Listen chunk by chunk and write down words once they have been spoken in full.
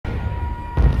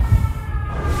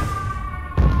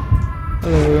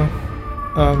Hello.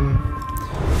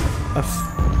 I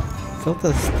felt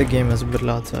that the game was a bit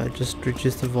loud, so I just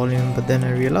reduced the volume, but then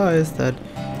I realized that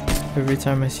every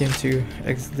time I seem to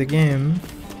exit the game,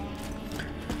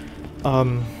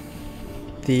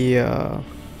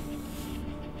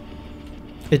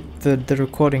 the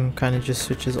recording kind of just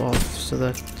switches off, so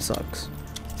that sucks.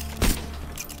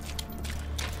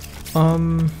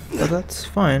 But that's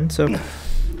fine. So,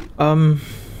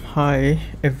 hi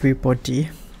everybody.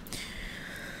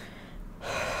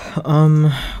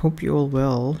 Hope you're all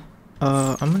well.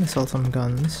 I'm gonna sell some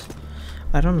guns.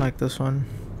 I don't like this one.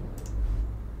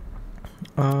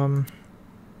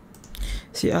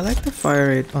 See, I like the fire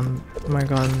rate on my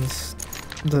guns,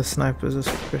 the snipers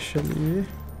especially.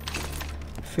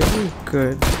 Fairly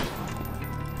good.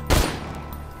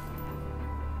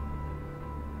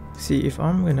 See, if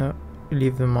I'm gonna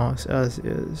leave the mouse as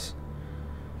is,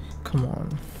 come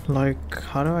on, like,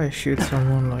 how do I shoot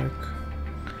someone? Like,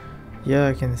 yeah,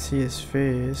 I can see his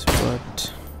face,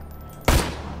 but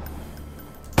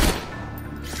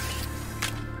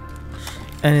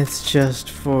and it's just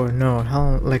for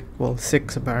like, well,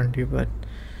 6 apparently, but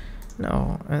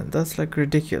no, and that's like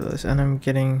ridiculous. And I'm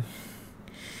getting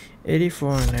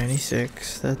 84 and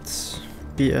 96. That's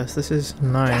BS. This is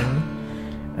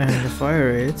 9, and the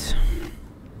fire rate,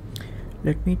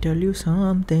 let me tell you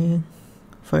something,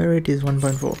 fire rate is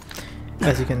 1.4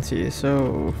 as you can see.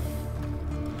 So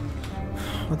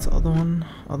what's the other one?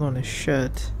 Other one is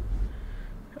shit.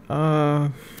 I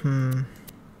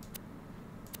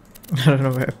don't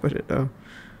know where I put it though.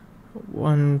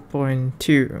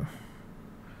 1.2.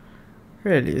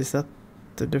 Really, is that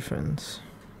the difference?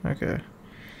 Okay,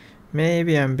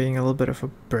 maybe I'm being a little bit of a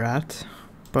brat,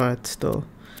 but still,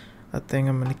 I think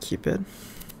I'm gonna keep it.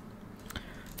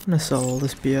 I'm gonna sell all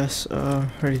this BS.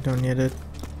 Really don't need it.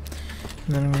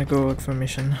 And then I'm gonna go out for a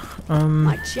mission.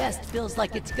 My chest feels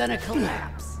like it's gonna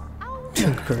collapse.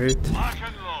 Great.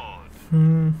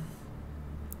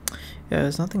 Yeah,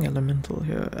 there's nothing elemental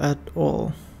here at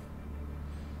all.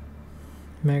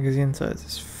 Magazine size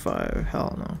is 5.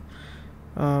 Hell no.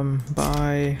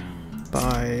 Bye.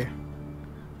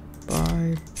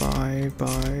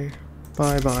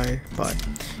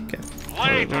 Okay.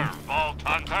 Later, Vault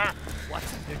Hunter.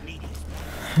 What's underneath?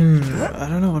 I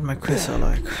don't know what my quests are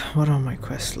like. What are my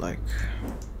quests like?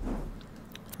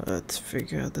 Let's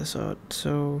figure this out.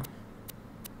 So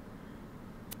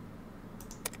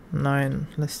 9.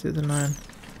 Let's do the 9.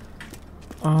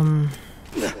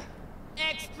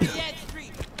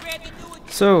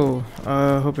 So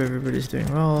hope everybody's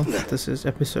doing well. This is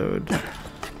episode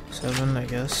 7, I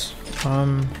guess.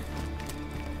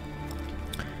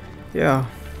 Yeah,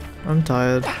 I'm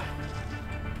tired.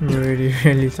 I'm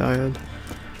really tired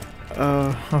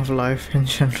of life in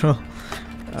general.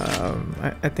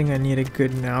 I think I need a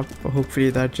good nap. Hopefully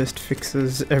that just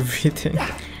fixes everything.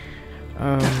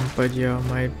 But yeah,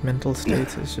 my mental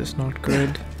state is just not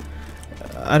good.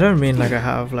 I don't mean like I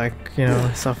have, like, you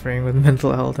know, suffering with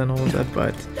mental health and all that,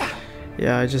 but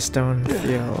yeah, I just don't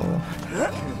feel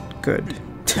good.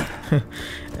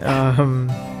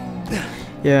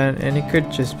 Yeah, and it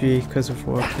could just be because of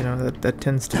work, you know, that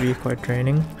tends to be quite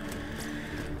draining.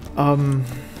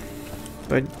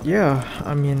 But yeah,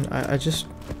 I mean,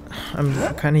 I'm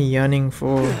kind of yearning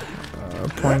for a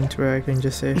point where I can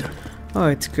just say, oh,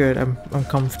 it's good, I'm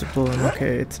comfortable, I'm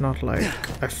okay. It's not like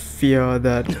I fear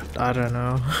that, I don't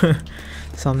know,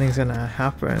 something's gonna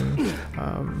happen.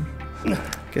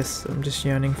 Guess I'm just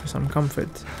yearning for some comfort.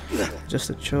 Just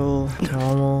a chill,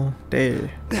 normal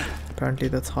day. Apparently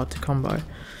that's hard to come by.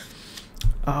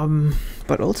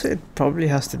 But also it probably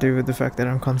has to do with the fact that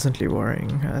I'm constantly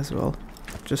worrying as well.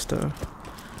 Just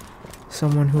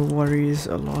someone who worries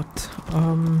a lot.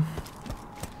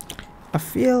 I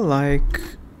feel like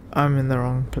I'm in the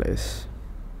wrong place.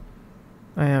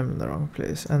 I am in the wrong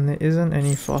place, and there isn't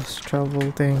any fast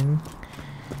travel thing.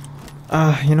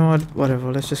 You know what?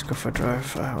 Whatever. Let's just go for a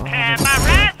drive. My rats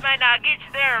might not get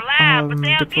you there alive, but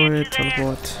they'll deploy, get you there.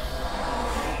 teleport.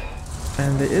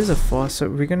 And there is a fast, so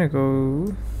we're gonna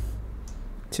go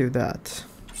to that.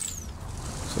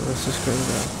 So let's just go to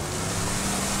that.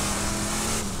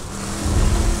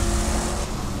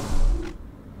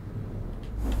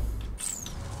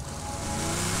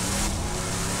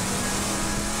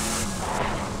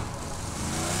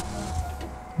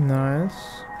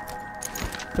 Nice.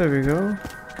 There we go.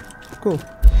 Cool.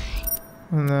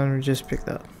 And then we just pick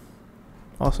that.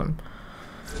 Awesome.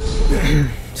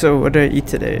 So what did I eat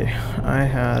today? I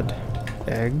had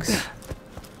eggs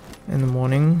in the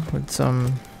morning with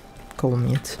some cold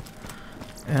meat,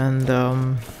 and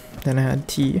then I had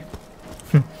tea.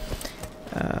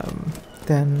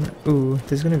 then, ooh,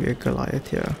 there's gonna be a Goliath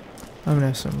here. I'm gonna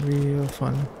have some real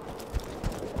fun.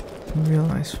 Real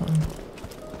nice fun.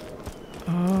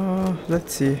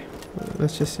 Let's see.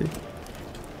 Let's just see.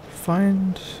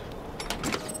 Find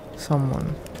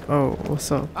someone. Oh, what's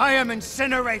up? I am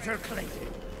Incinerator Clayton,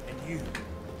 and you.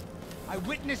 I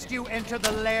witnessed you enter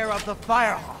the lair of the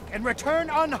Firehawk and return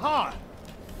unharmed.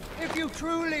 If you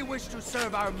truly wish to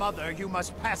serve our mother, you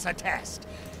must pass a test.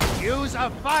 Use a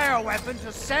fire weapon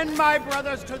to send my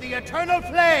brothers to the eternal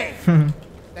flame.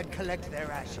 Then collect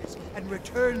their ashes and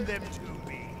return them to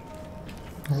me.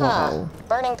 Wow.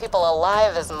 Burning people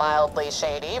alive is mildly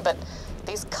shady, but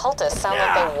these cultists sound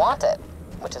like they want it,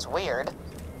 which is weird.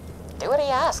 Do what he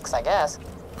asks, I guess.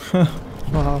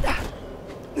 Wow.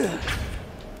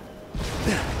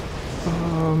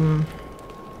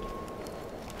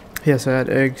 Yes, I had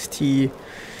eggs, tea.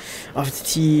 After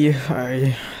tea,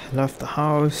 I left the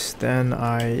house. Then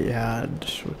I had,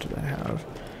 what did I have?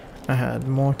 I had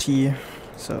more tea.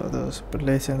 So that was a bit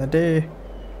later in the day.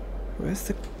 Where's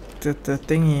the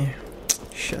thingy?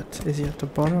 Shit, is he at the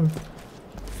bottom?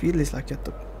 I feel he's like at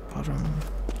the bottom.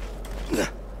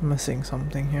 I'm missing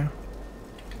something here.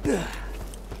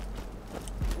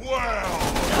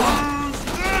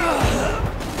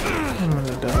 I'm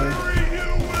gonna die.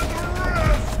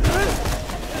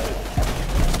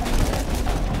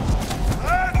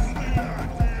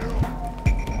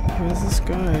 Where's this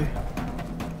guy?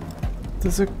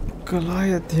 There's a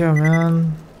Goliath here,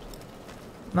 man.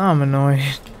 Now I'm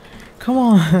annoyed. Come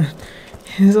on.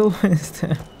 He's always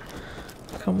there.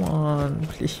 Come on,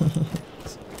 please.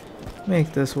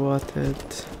 Make this worth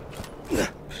it.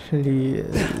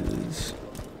 Please.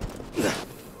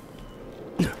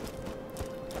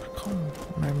 Come on.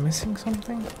 Am I missing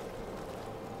something?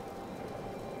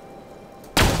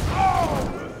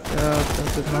 Yeah,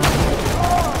 that did not help.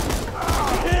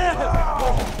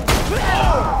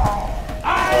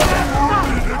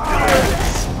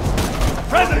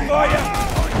 Present for you!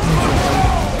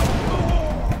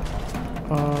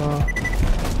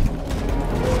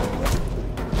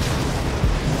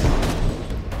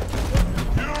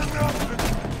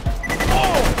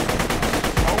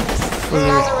 You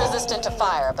guys are resistant to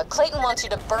fire, but Clayton wants you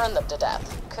to burn them to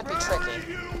death. Could be tricky.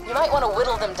 You might want to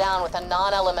whittle them down with a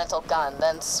non-elemental gun,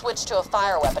 then switch to a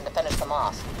fire weapon to finish them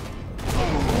off.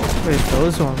 Wait,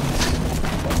 those ones?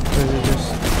 Or they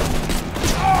just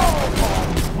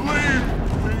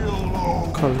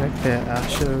collect their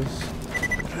ashes?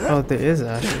 Oh, there is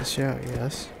ashes, yeah,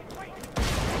 yes.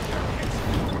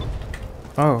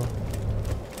 Oh.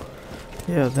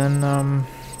 Yeah, then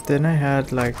I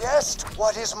had like... Just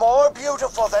what is more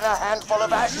beautiful than a handful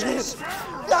of ashes?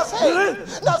 Nothing!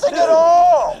 Nothing at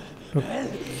all!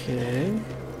 Okay.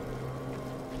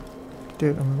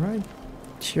 Dude, I'm right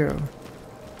here.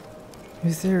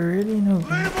 Is there really no...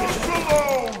 Leave us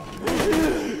alone!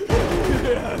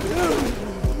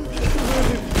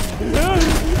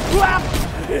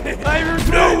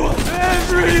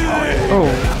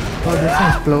 Oh, these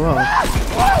things blow up.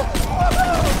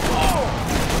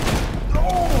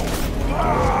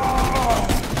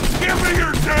 Give me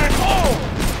your tank!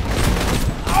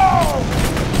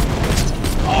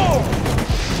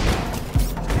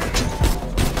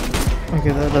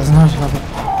 Okay, that does not help.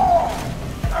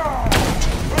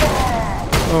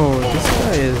 Oh, this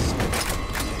guy is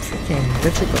freaking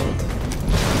difficult.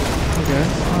 Okay,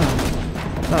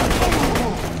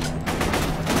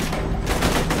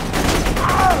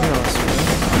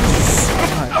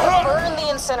 Burn the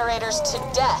incinerators to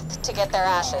death to get their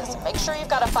ashes. Make sure you've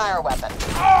got a fire weapon.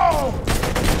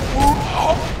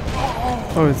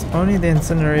 Oh, it's only the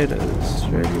incinerators.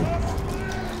 Really?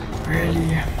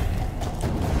 Really?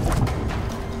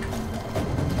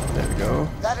 There we go.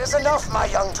 That is enough, my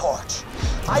young torch.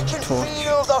 I can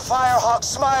feel the Firehawk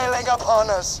smiling upon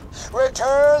us.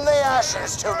 Return the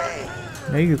ashes to me.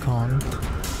 No, you can't.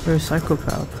 You're a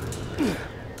psychopath.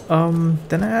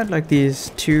 Then I had like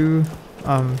these two,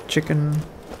 chicken,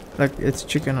 like it's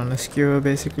chicken on a skewer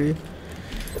basically.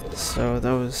 So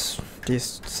that was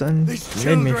decent. These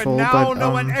Made me children full, now but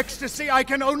know an ecstasy I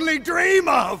can only dream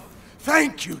of.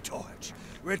 Thank you, Torch.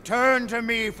 Return to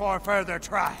me for further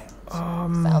trial.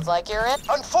 Sounds like you're it.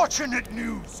 Unfortunate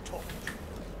news, Torch.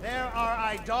 There are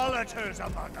idolaters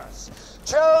among us.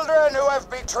 Children who have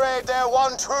betrayed their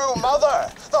one true mother,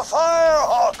 the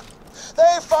Firehawk.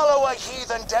 They follow a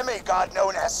heathen demigod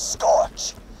known as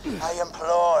Scorch. I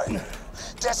implore you,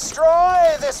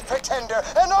 destroy this pretender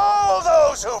and all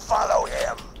those who follow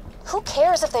him. Who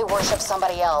cares if they worship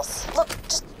somebody else? Look,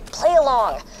 just play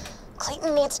along.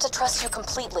 Clayton needs to trust you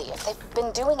completely. If they've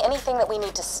been doing anything that we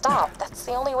need to stop, that's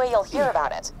the only way you'll hear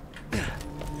about it.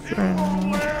 Your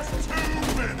last two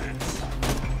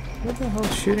What the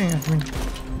hell's shooting at me?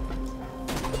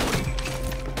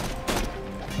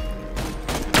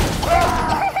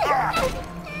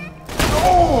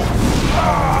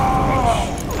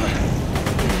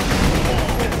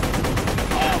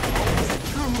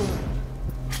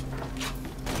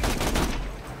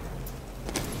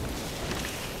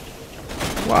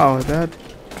 Wow, that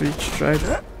reached right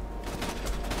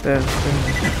there.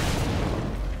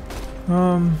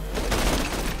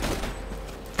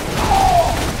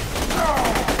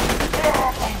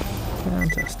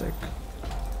 Fantastic.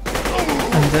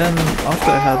 And then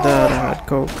after I had that, I had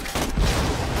Coke.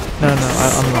 No,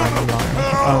 I'm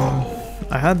lying.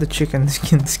 I had the chicken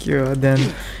skin skewer.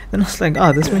 Then I was like,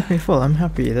 ah, this makes me full. I'm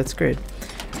happy. That's great.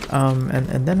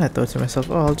 And then I thought to myself,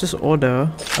 oh, I'll just order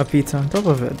a pizza on top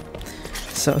of it.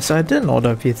 So I didn't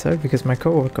order a pizza because my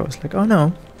coworker was like, oh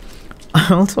no,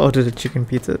 I also ordered a chicken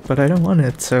pizza, but I don't want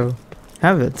it, so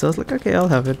have it. So I was like, okay, I'll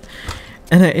have it.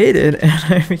 And I ate it, and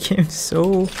I became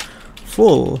so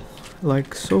full,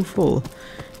 like so full.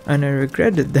 And I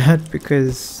regretted that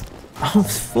because I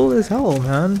was full as hell,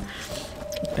 man.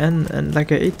 And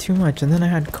like I ate too much, and then I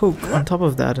had Coke on top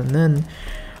of that, and then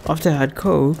after I had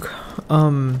Coke,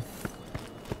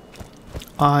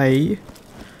 I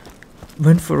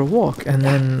went for a walk, and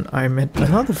then I met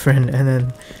another friend, and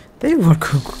then they bought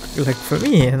Coke like for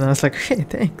me, and I was like, okay,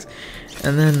 thanks.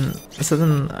 And then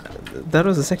that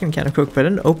was the second can of Coke, but I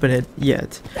didn't open it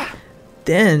yet.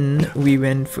 Then we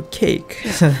went for cake,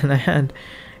 so then I had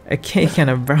a cake and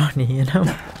a brownie, and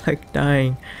I'm like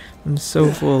dying. I'm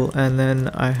so full. And then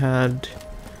I had,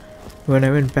 when I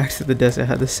went back to the desk, I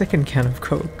had the second can of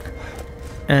Coke,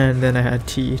 and then I had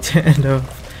tea to end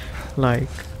off like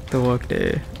the work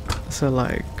day. So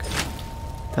like,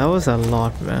 that was a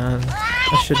lot, man.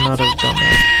 I should not have done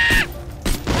that.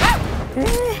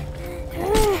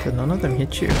 Did none of them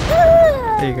hit you?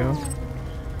 There you go.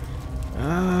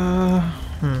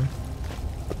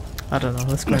 I don't know,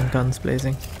 let's go in guns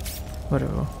blazing.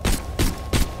 Whatever.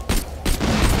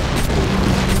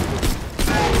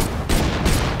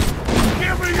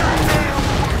 Give me your damn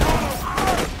gun!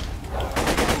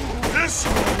 This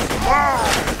one's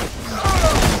mine!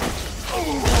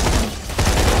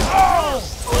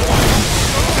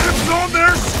 It's on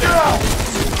their scalps!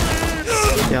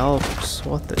 Scalps,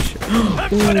 what the shit?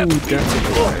 Ooh, that's a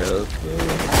good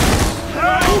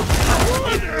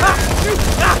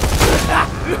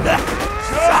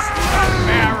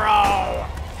Arrow!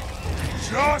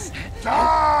 Just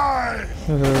die!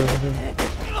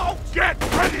 Get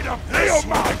ready to feel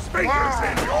my fingers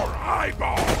in your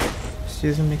eyeball! Just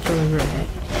using the killer room.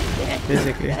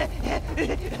 Basically.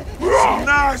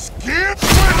 Nice kid!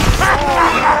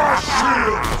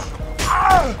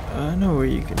 I know where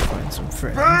you can find some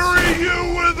friends. Bury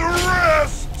you with the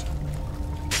rest!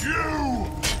 You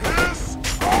piss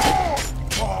off!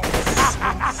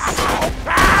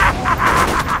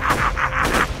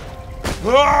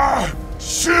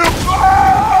 Ship!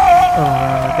 Oh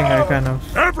man, I think I kind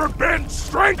of... Ever been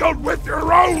strangled with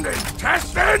your own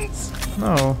intestines?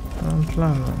 No, I don't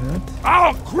plan on it.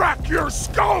 I'll crack your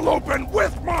skull open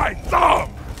with my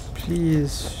thumb!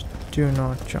 Please do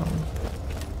not jump.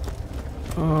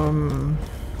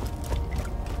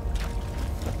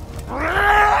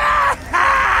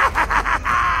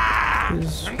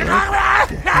 Is right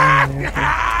behind me.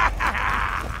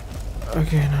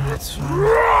 Okay, no, it's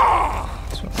fine.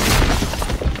 It's fine.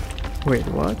 Wait,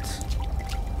 what?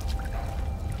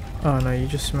 Oh no, you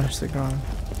just smashed the ground.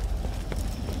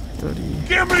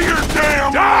 Give me your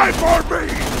damn die for me,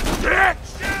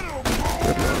 bitch!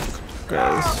 Good luck,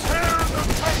 guys.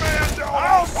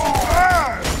 I'll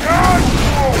survive! God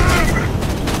damn it!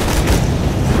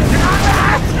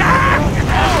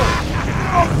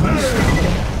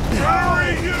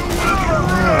 Bury you with the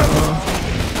rest!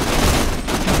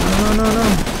 No.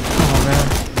 Oh man.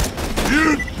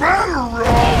 You'd better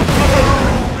run!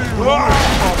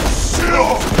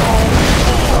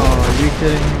 Oh, are you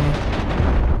kidding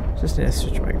me? Just need to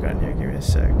switch my gun here, give me a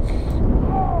sec.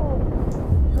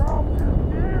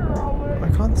 I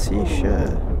can't see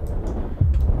shit.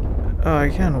 Oh, I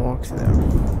can't walk through them.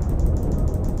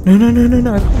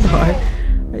 No, I can't die.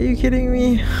 Are you kidding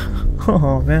me?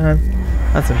 Oh man,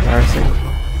 that's embarrassing.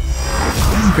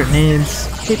 Grenades,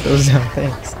 I hate those damn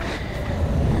things.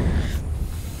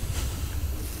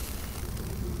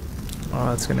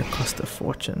 Oh, it's gonna cost a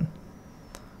fortune.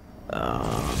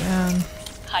 Oh man.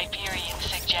 Hyperion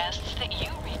suggests that you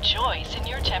rejoice in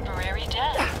your temporary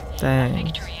death. Dang. A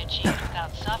victory achieved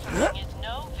without suffering is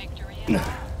no victory at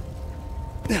all.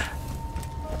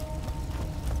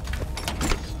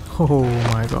 Oh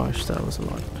my gosh, that was a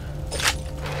lot.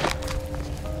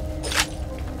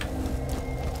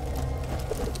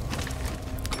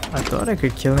 I thought I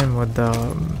could kill him with the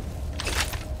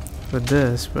with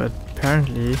this, but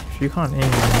apparently if you can't aim,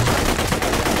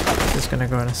 it's just gonna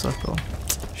go in a circle.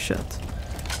 Shit.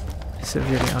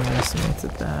 Severely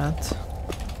underestimated that.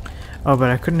 Oh, but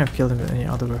I couldn't have killed him with any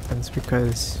other weapons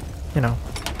because, you know,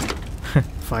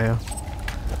 fire.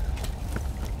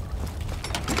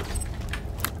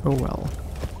 Oh well,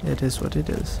 it is what it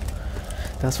is.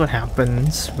 That's what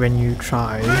happens when you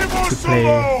try to play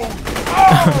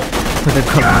with a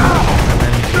Goliath and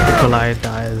then the Goliath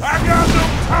dies.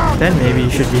 Then maybe you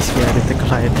should be scared if the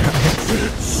Goliath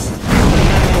dies.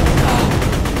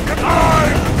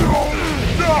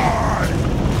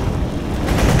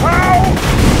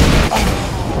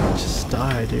 Just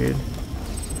die, dude.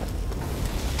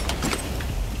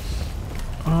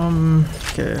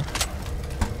 Okay.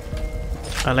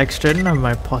 I like straightened up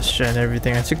my posture and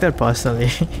everything. I took that personally.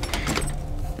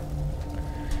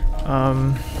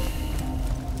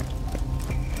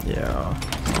 Yeah.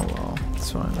 Oh well,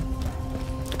 it's fine.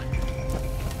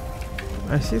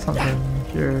 I see something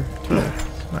here too.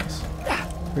 Nice.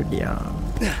 Iridium.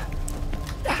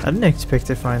 I didn't expect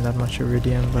to find that much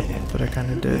iridium, but I kind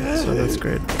of did, so that's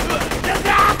great.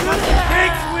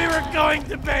 Thinks we were going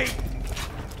to be.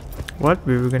 What?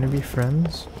 We were gonna be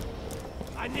friends?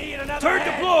 I need another turn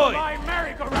deployed. My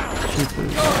merry-go-round.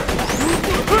 Cheapers.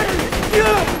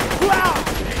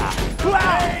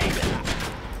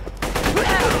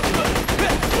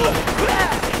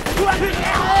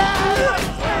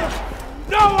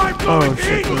 No, I'm going Oh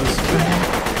shit, to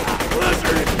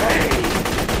blizzard pain.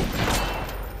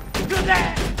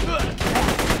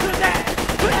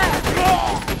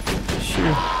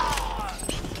 Shoot.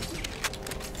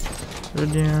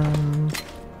 Iridium.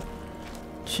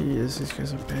 Jeez, these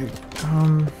guys are big.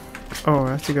 Oh,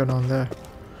 I have to go down there.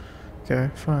 Okay,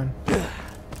 fine.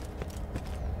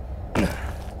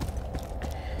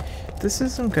 This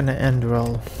isn't gonna end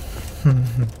well.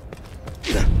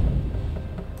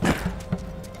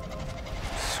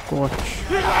 Scorch.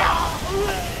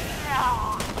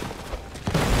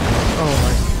 Oh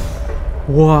my.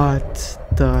 What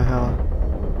the hell?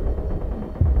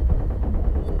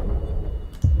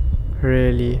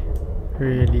 Really?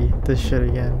 Really? This shit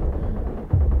again.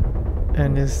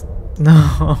 And it's...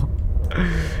 No.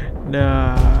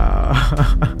 No.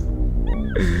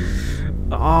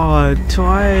 Oh,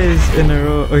 twice in a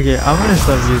row. Okay, I'm gonna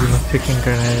stop using a freaking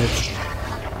grenade.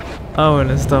 I'm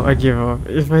gonna stop. I give up.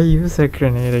 If I use a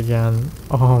grenade again,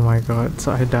 oh my god,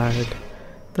 so I died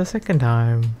the second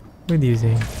time with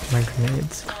using my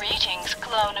grenades. Greetings,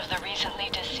 clone of the recently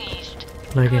deceased.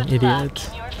 Like an Good luck idiot.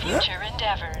 in your future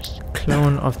endeavors.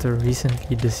 Clone of the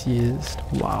recently deceased.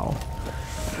 Wow.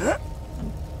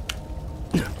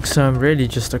 So I'm really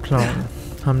just a clone.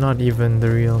 I'm not even the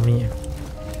real me.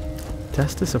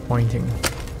 That's disappointing.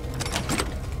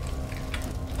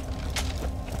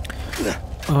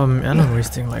 And I'm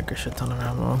wasting like a shit ton of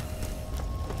ammo.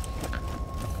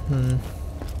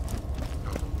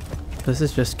 This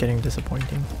is just getting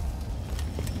disappointing.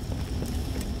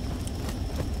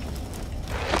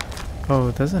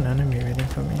 Oh, there's an enemy waiting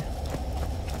for me.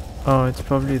 Oh, it's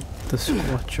probably the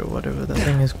Squatch or whatever that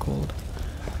thing is called.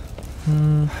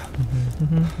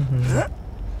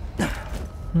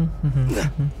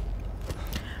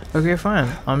 Okay, fine.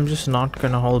 I'm just not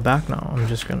gonna hold back now. I'm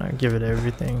just gonna give it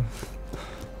everything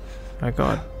I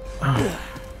got. Oh.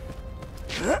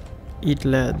 Eat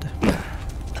lead. I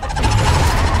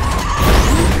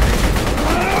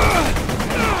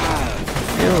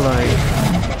feel like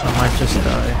I might just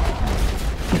die.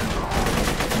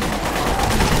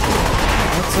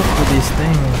 What's up with these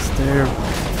things? They're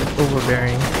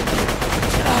overbearing.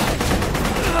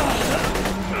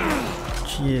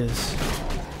 Jeez.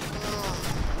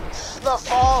 The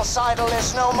false idol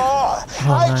is no more.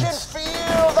 Oh, I nice. can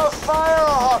feel the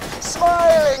firehawk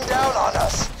smiling down on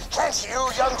us. Can't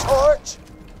you, young torch?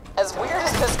 As weird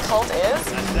as this cult is,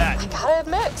 I gotta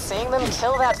admit, seeing them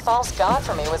kill that false god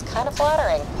for me was kind of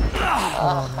flattering.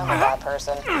 I'm a bad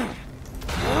person.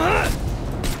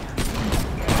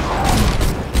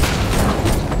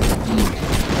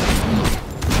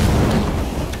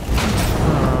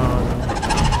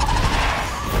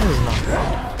 This is not good.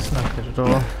 It's not good at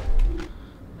all.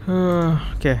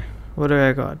 Okay, what do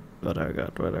I got? What do I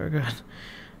got? What do I got?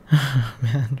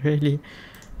 Man, really?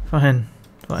 Fine,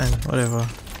 fine, whatever.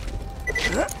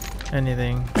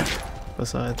 Anything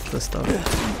besides the stuff.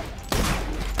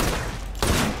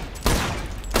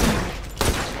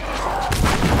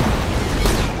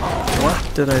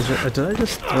 What did I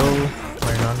just throw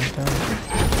my gun down?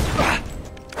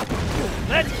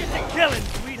 Let's get to killing,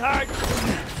 sweetheart.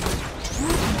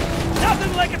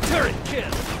 Nothing like a turret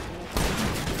kill.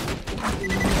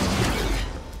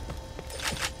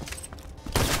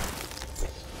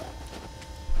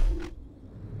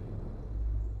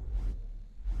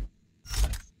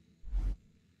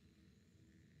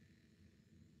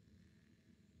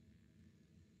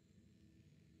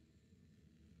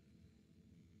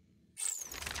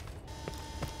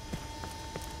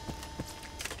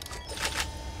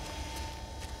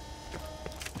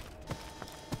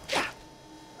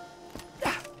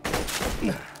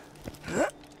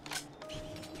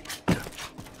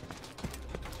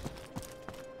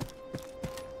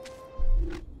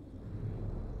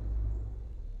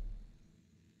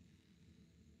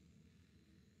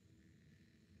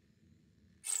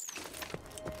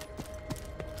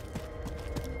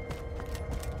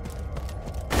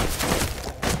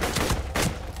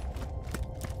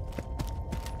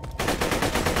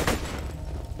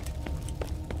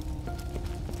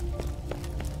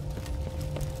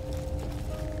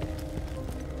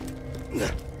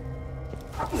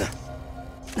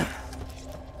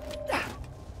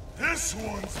 This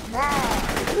one's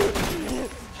mine!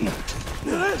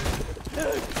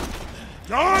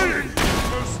 Dying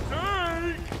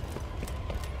mistake!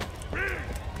 Big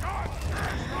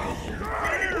goddamn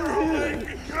barely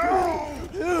go!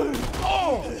 Oh!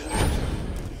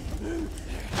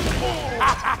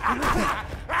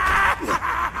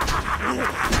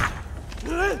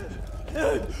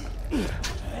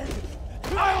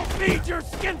 I'll feed your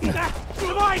skin snack to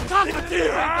my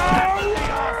cockatiel!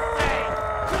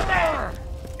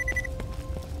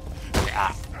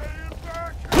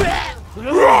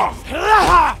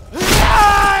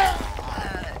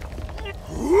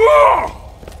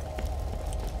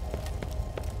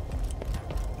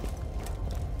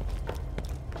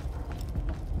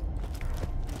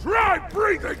 Try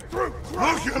breathing through.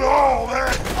 Look at all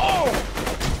that. Oh!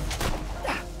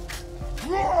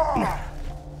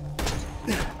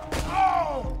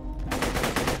 Oh!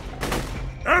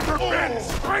 Ever been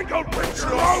strangled with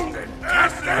your own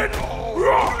intestines?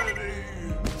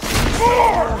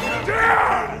 More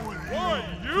dead! Why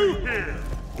you here?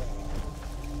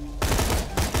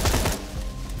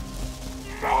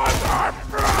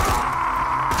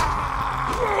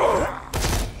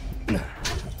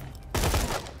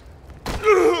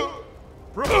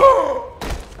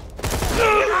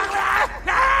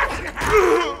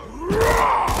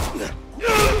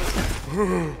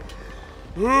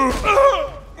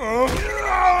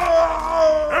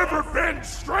 Ever been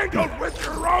strangled with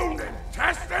your own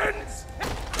intestines?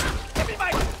 Give me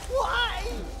my... Why?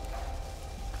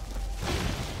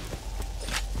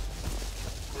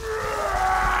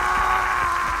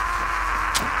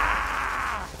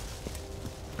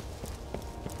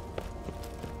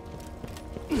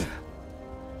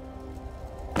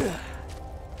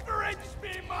 Rinse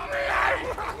me, mommy!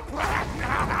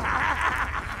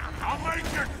 I'll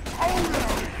make it cold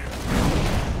out of you!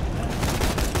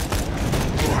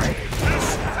 This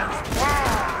is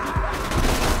mine!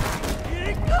 Here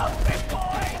it comes, big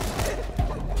boy!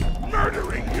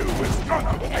 Murdering you is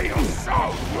gonna feel so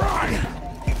right!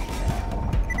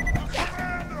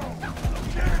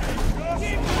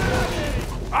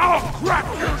 I'll crack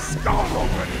your skull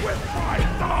open with my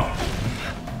thumb!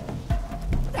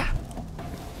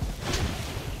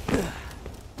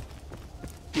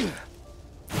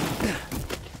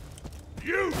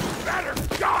 You better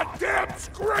goddamn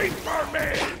scream for me!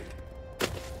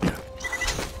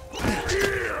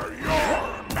 Hear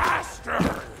your master,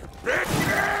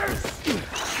 bitches!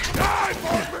 Die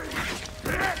for me,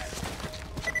 bitch!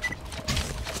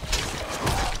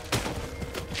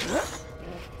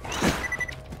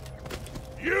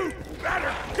 You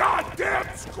better goddamn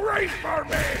scream for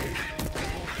me!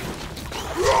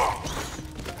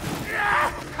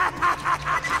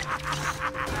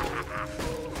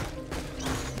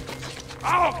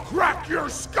 I'll crack your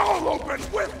skull open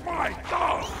with my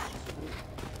thumb!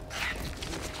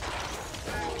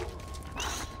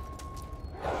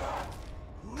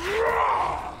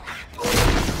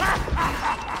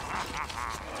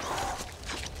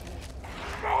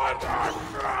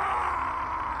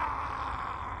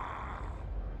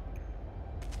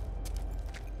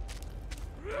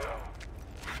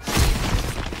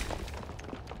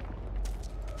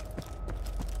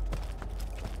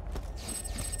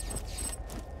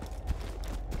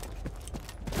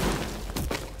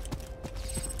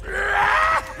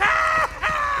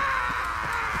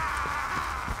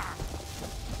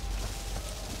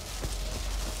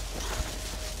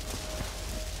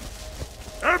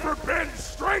 Ever been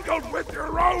strangled with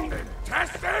your own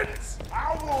intestines?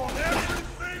 I want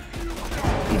everything you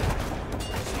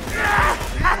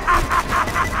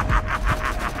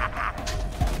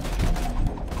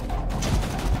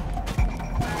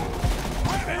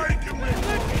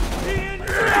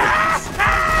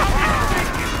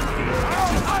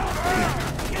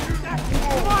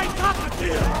My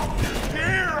cockatiel!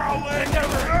 Here, I'll let you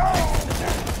go!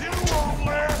 You won't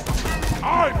last.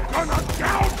 I'm gonna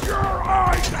gouge your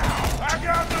eyes out! I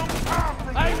got no time for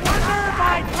this! I wonder if I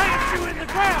plant you in the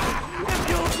ground, if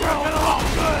you'll grow it all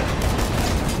good!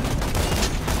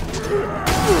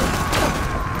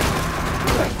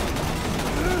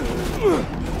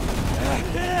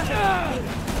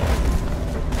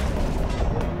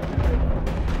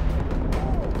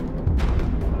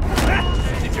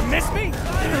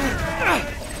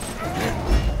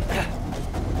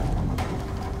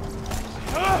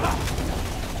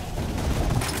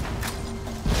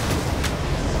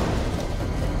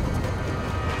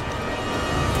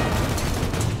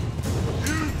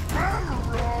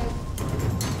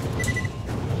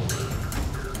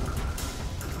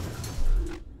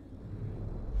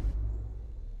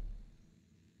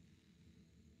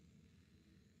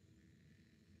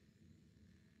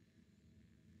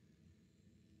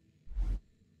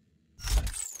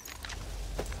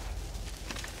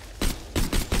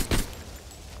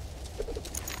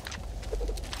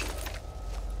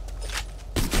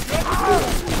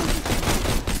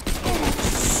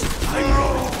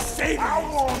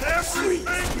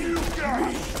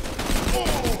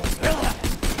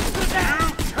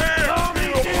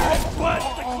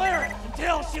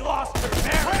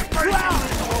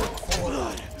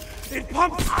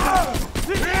 I'm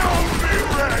still me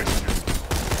rest!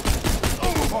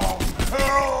 Oh,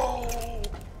 hell!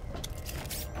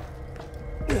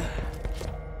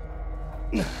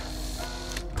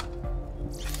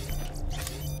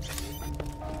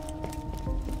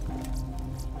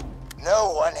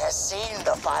 No one has seen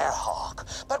the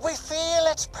Firehawk, but we feel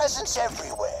its presence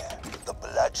everywhere. The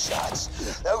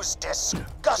Bloodshots, those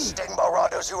disgusting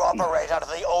marauders who operate out of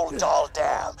the Old Doll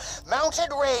Dam, mounted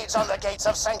raids on the gates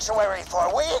of Sanctuary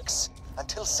for weeks,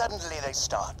 until suddenly they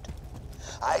stopped.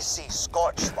 I see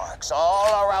scorch marks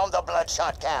all around the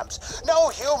Bloodshot camps. No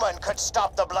human could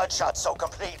stop the Bloodshot so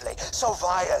completely, so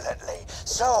violently,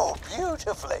 so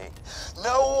beautifully.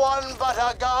 No one but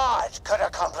a god could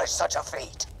accomplish such a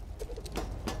feat.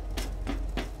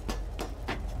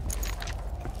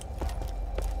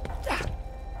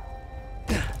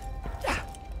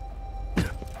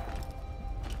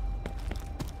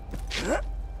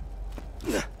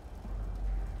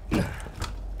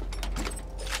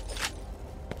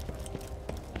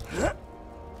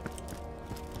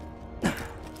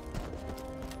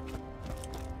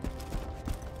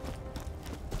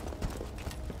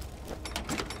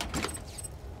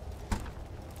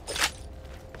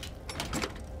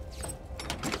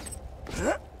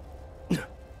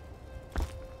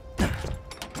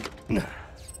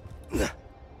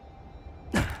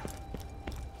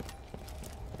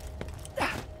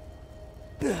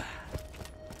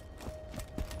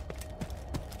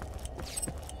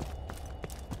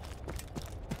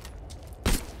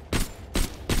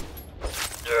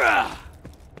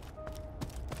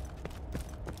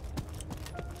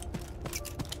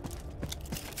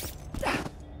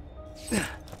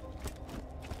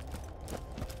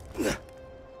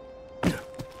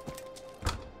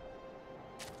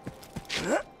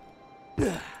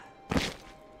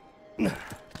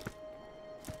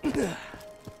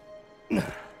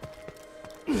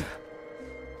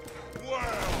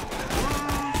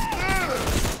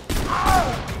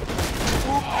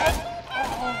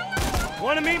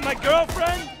 Wanna meet my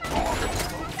girlfriend?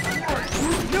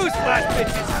 Newsflash,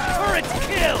 bitches! Turret's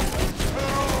killed!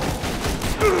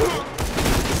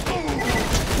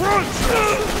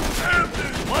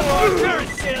 One more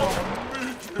turret kill!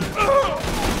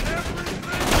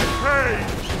 Hey!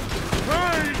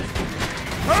 Hey!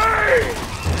 Hey!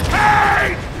 Hey!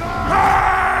 Hey!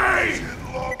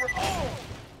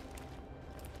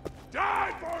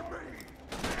 Die for me!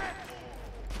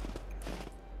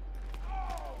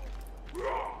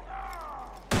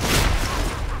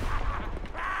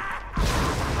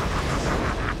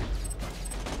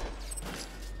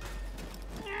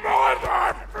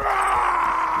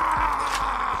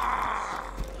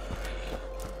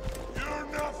 You're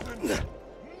nothing!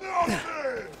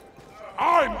 Nothing!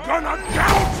 I'm gonna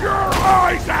gouge your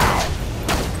eyes out!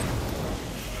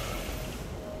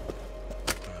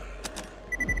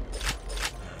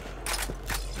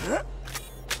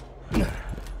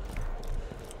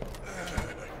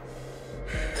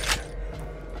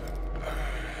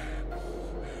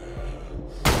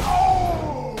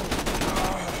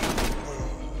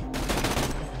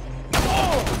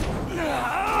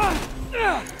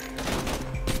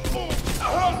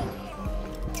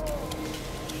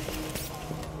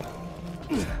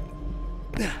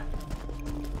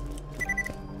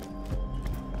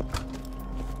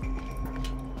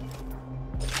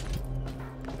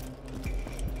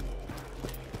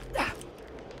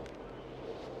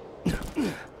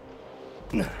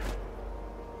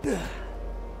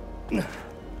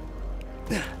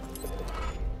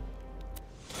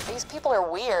 These people are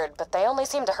weird, but they only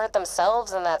seem to hurt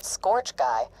themselves and that Scorch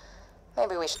guy.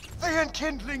 Maybe we should... The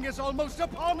enkindling is almost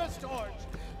upon us, George.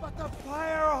 But the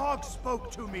Firehawk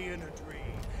spoke to me in a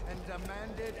dream and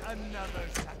demanded another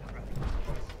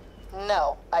sacrifice.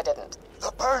 No, I didn't.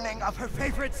 The burning of her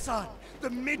favorite son, the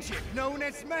midget known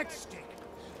as Matchstick.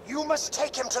 You must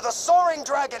take him to the soaring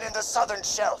dragon in the southern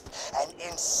shelf and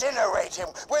incinerate him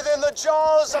within the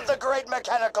jaws of the great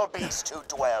mechanical beast who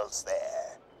dwells there.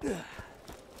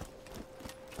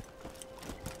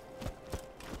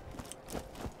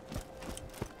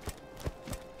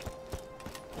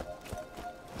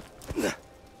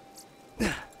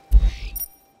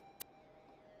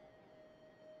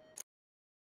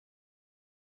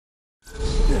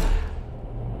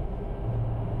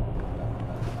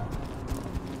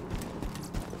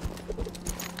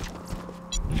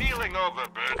 Feeling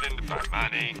overburdened by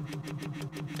money?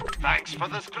 Thanks for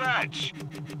the scratch.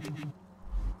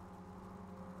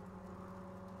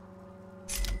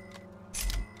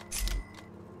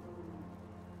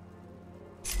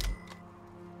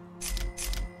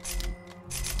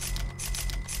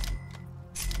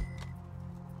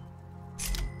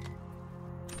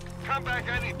 come back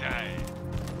any day.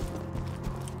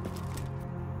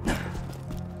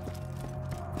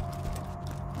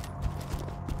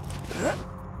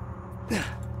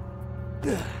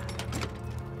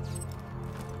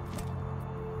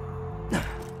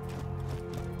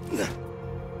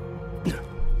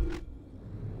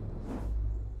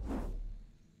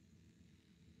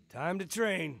 Time to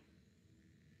train.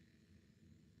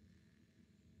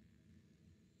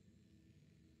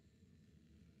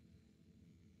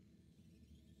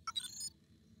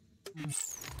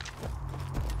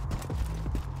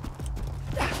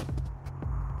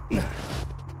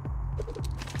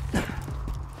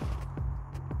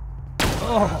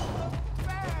 Oh.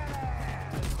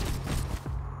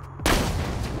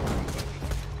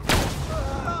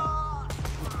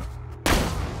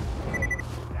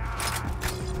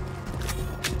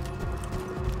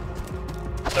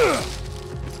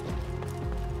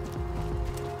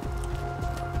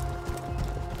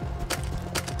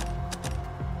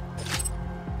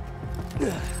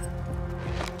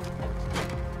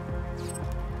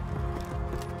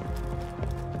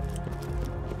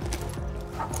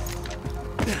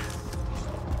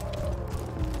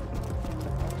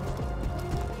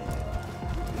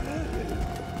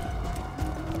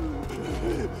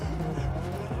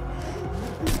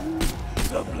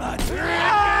 The blood.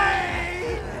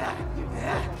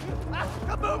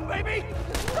 Kaboom, baby!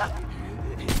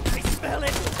 I smell it.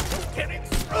 It's getting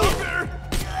stronger.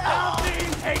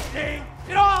 Melting, tasting.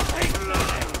 It all tastes the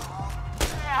same.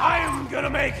 I'm gonna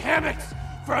make hammocks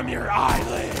from your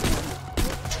eyelids.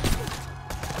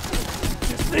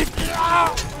 Just think.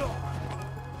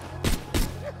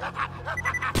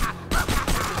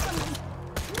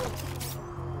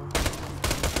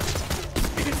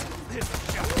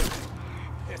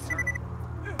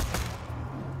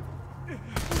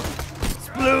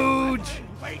 Splooge!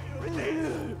 Wait!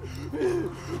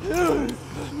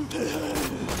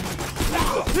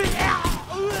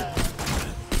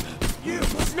 You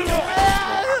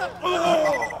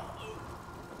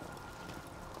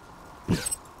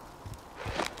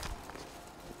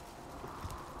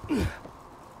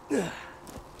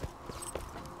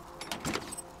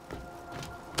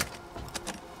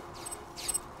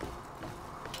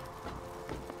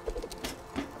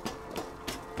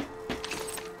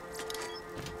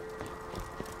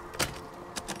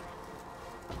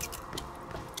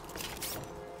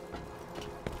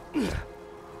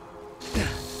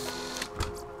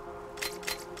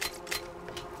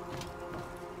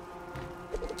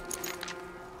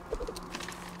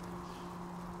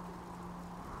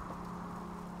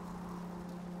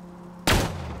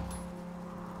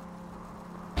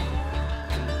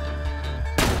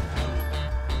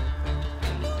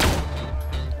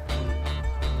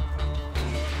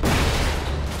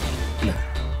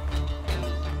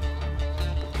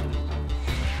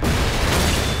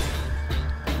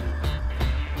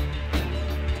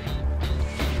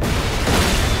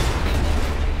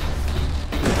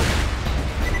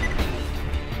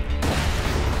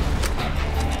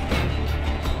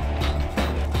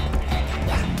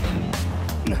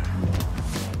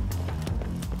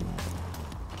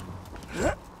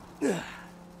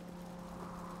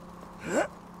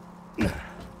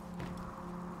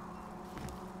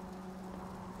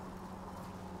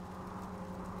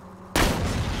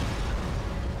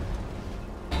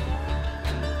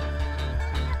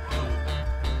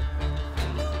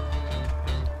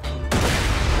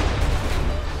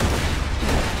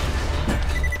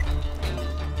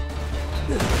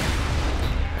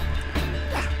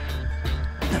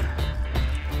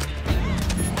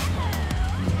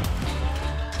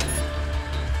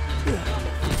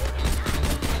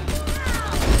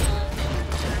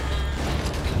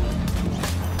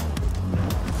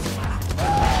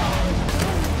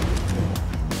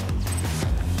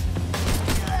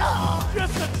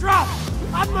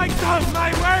on my tongue,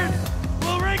 my words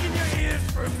will ring in your ears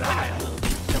for miles.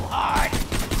 So hard.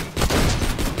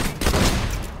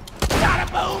 Got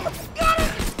it, boom! Got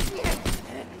it!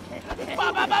 Ba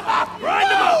ba ba ba! Run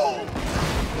the boom!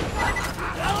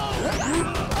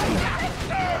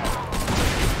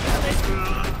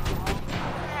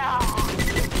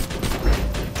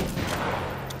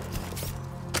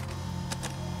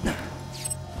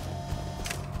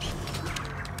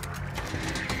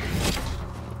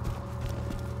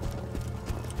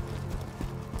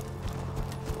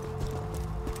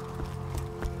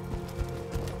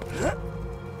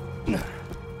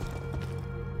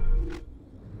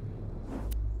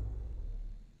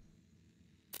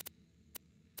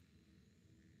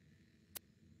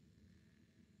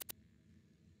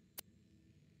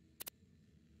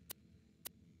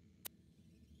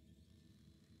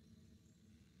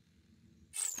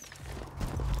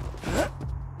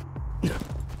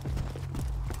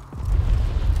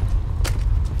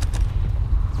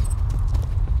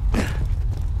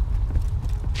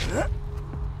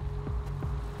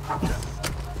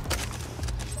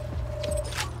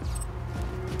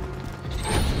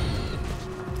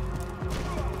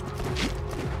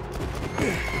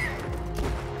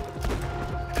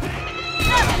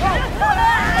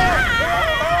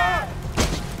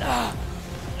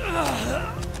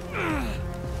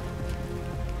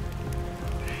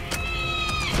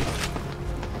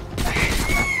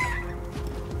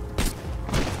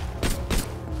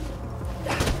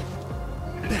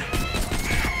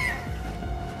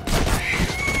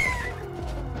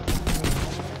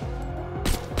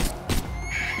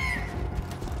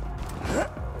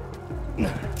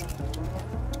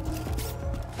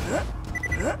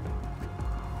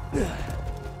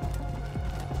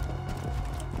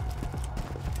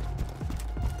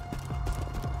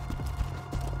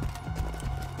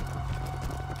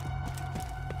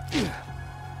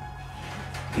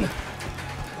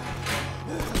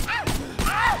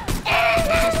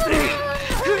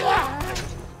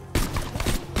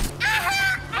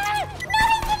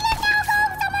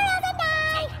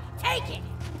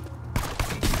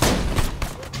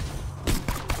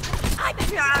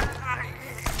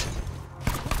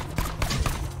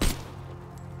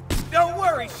 Don't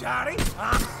worry, Shotty.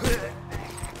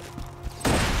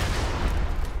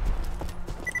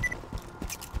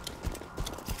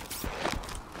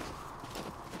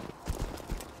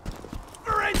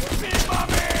 Great spin,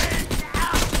 mommy!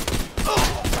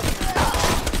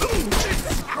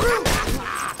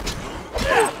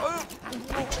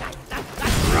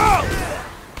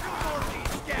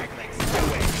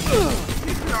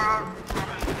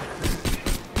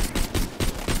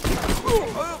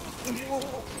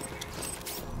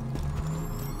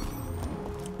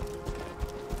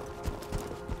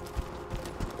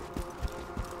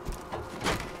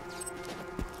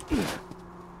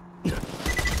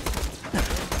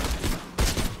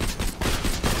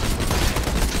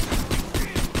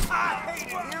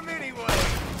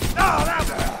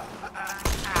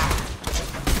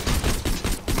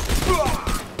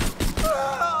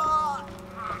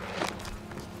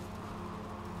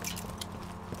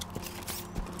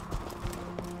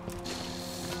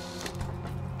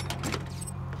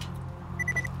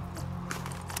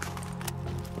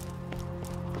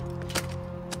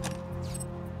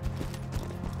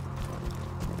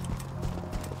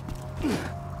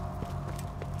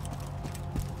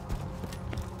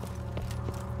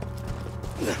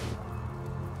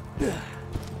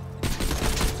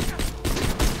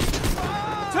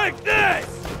 Take this!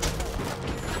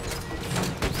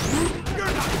 You're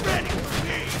not ready for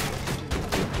me!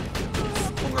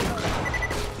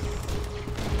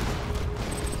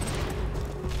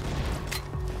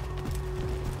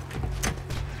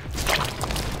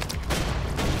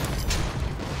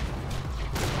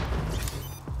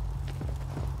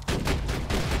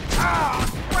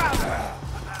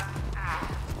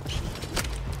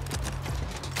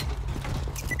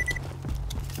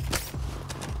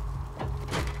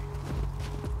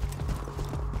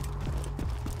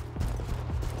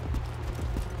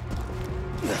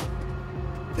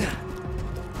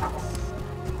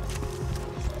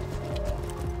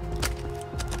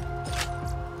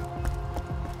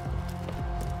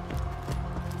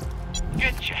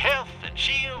 Get your health and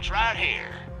shields right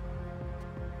here.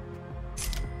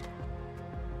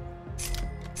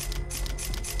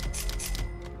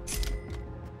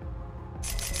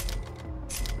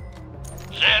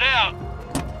 Set out.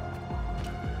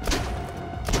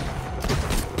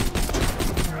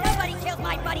 Nobody kills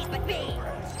my buddies but me!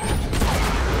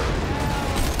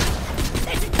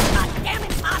 This is goddamn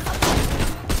impossible!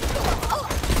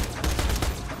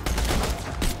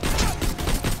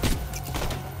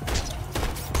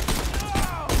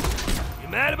 You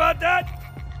mad about that?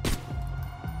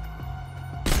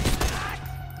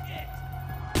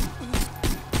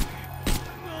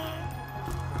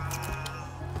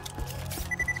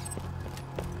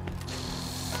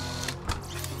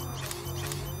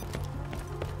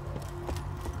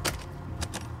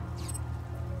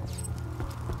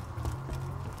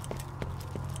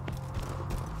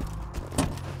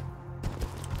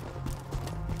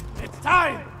 It's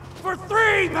time for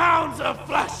 3 pounds of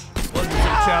flesh! Wasn't too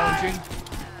challenging.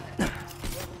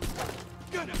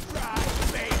 Gonna cry,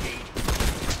 baby!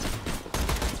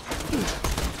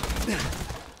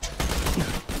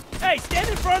 Hey, stand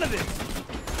in front of him!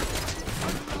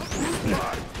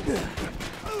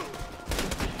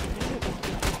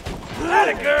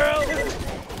 Atta girl!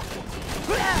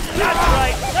 That's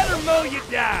right, let her mow you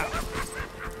down!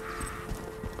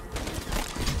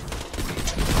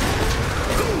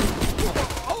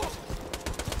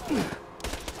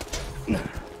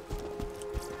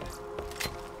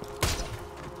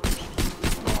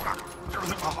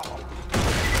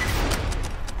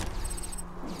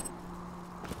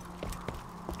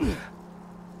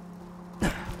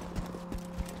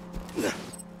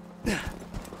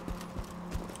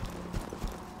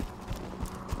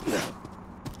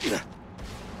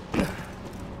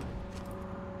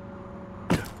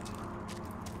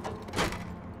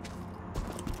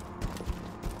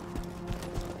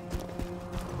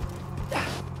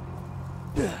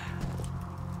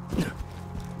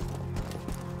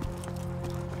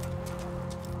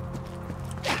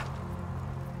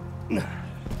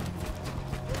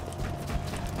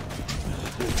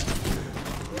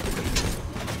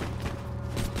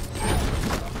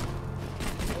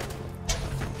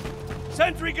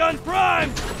 Sentry gun prime!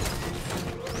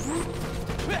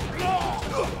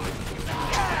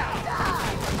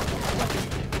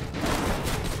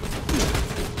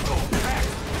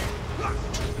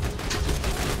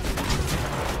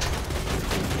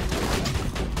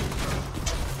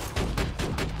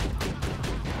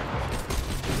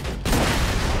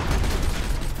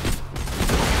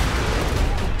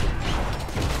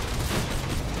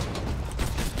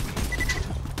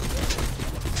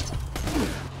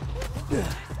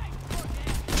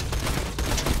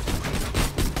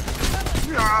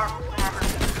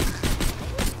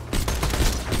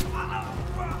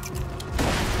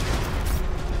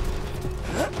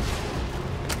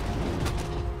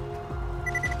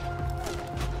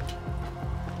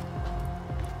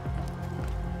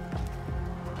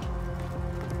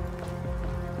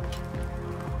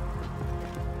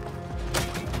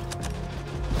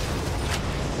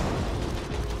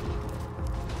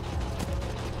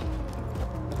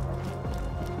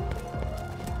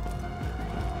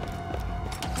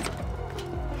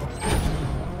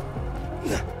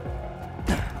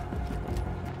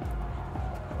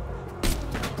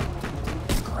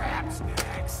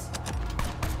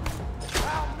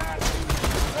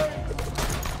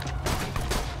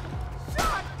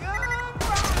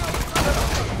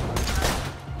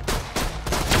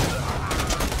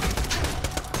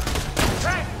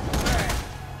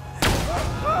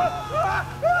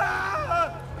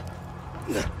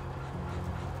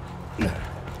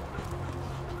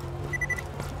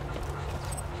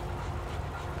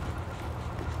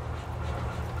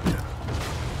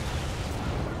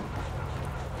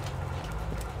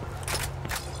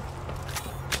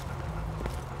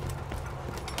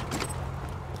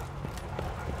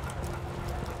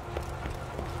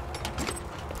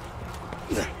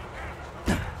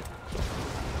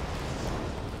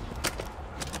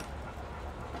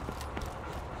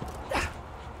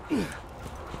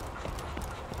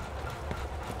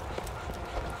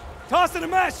 Tossing a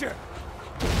masher!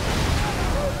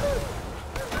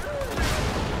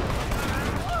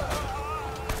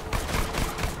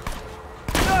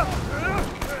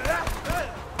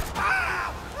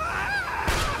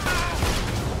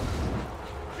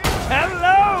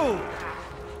 Hello!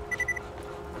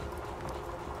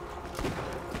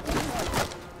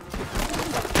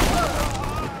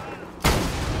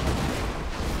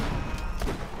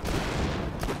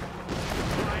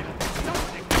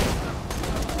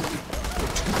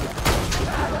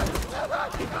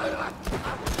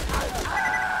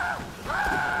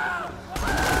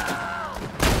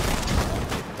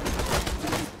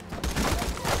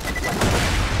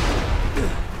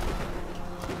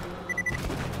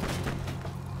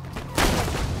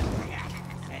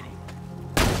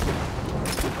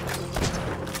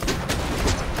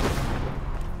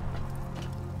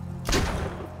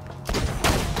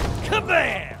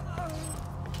 Kabam!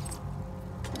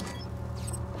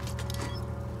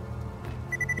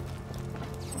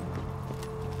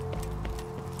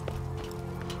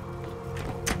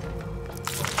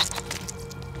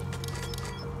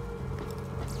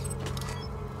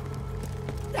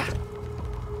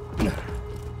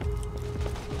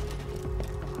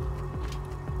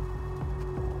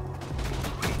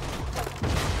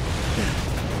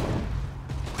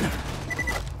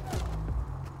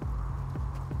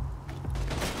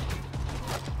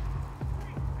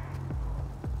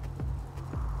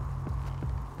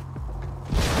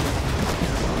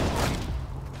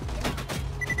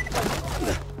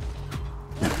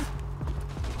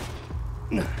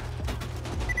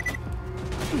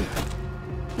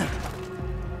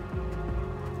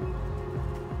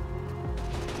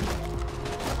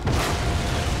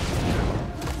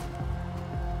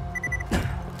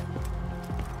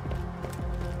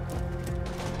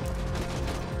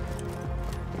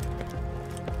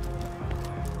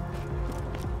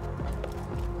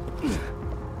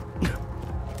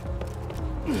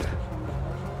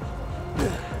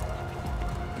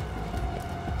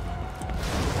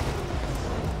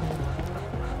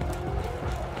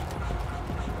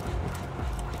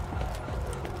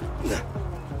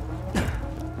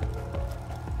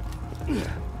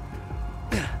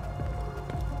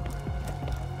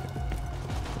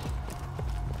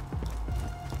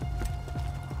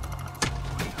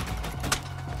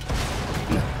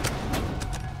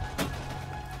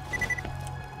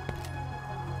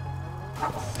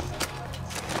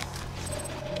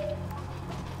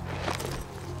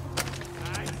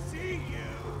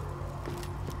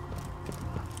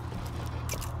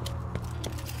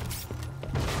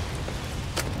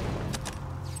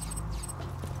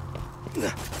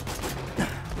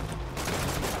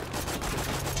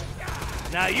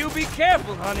 Now you be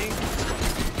careful, honey.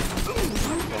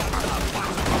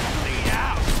 Bleed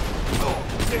out.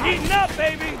 You're heating up,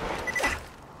 baby.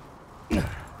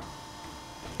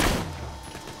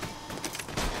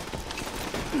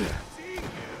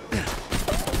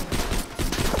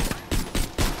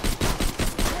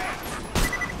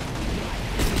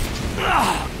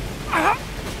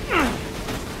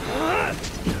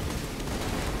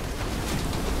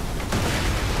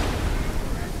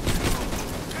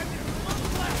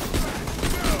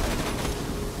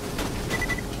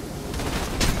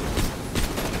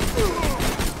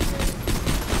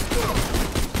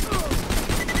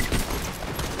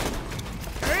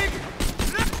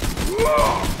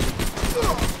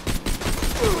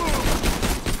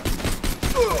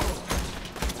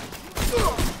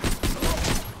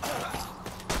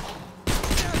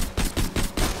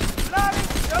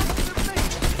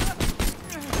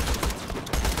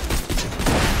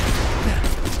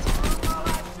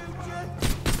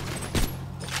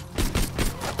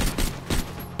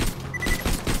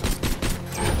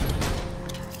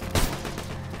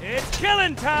 It's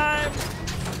killing time!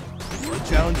 One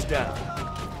challenge down.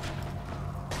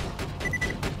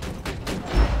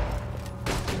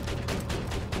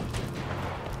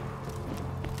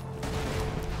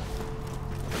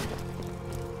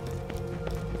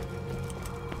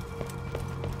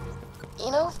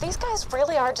 You know, if these guys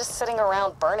really are just sitting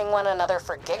around burning one another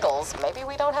for giggles, maybe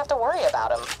we don't have to worry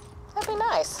about them. That'd be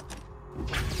nice.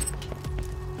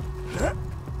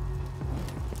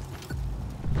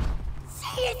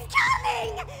 She is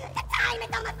coming! The time is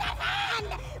almost at hand!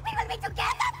 We will be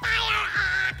together,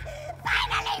 Firehawk!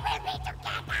 Finally, we'll be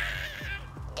together!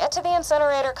 Get to the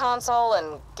incinerator console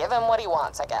and give him what he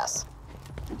wants, I guess.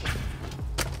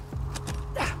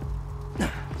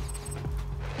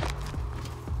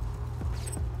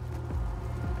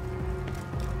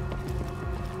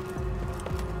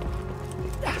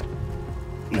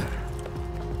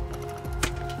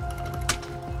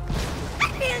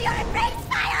 Feel your embrace,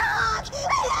 Firehawk!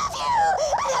 I love you!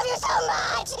 I love you so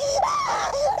much!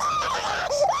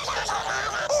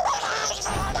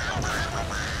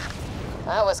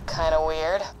 That was kind of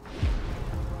weird.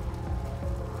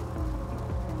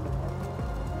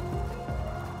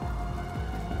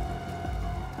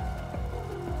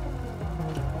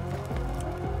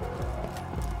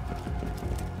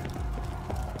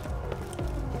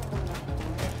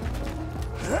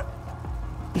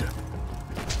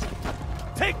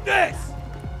 Take this!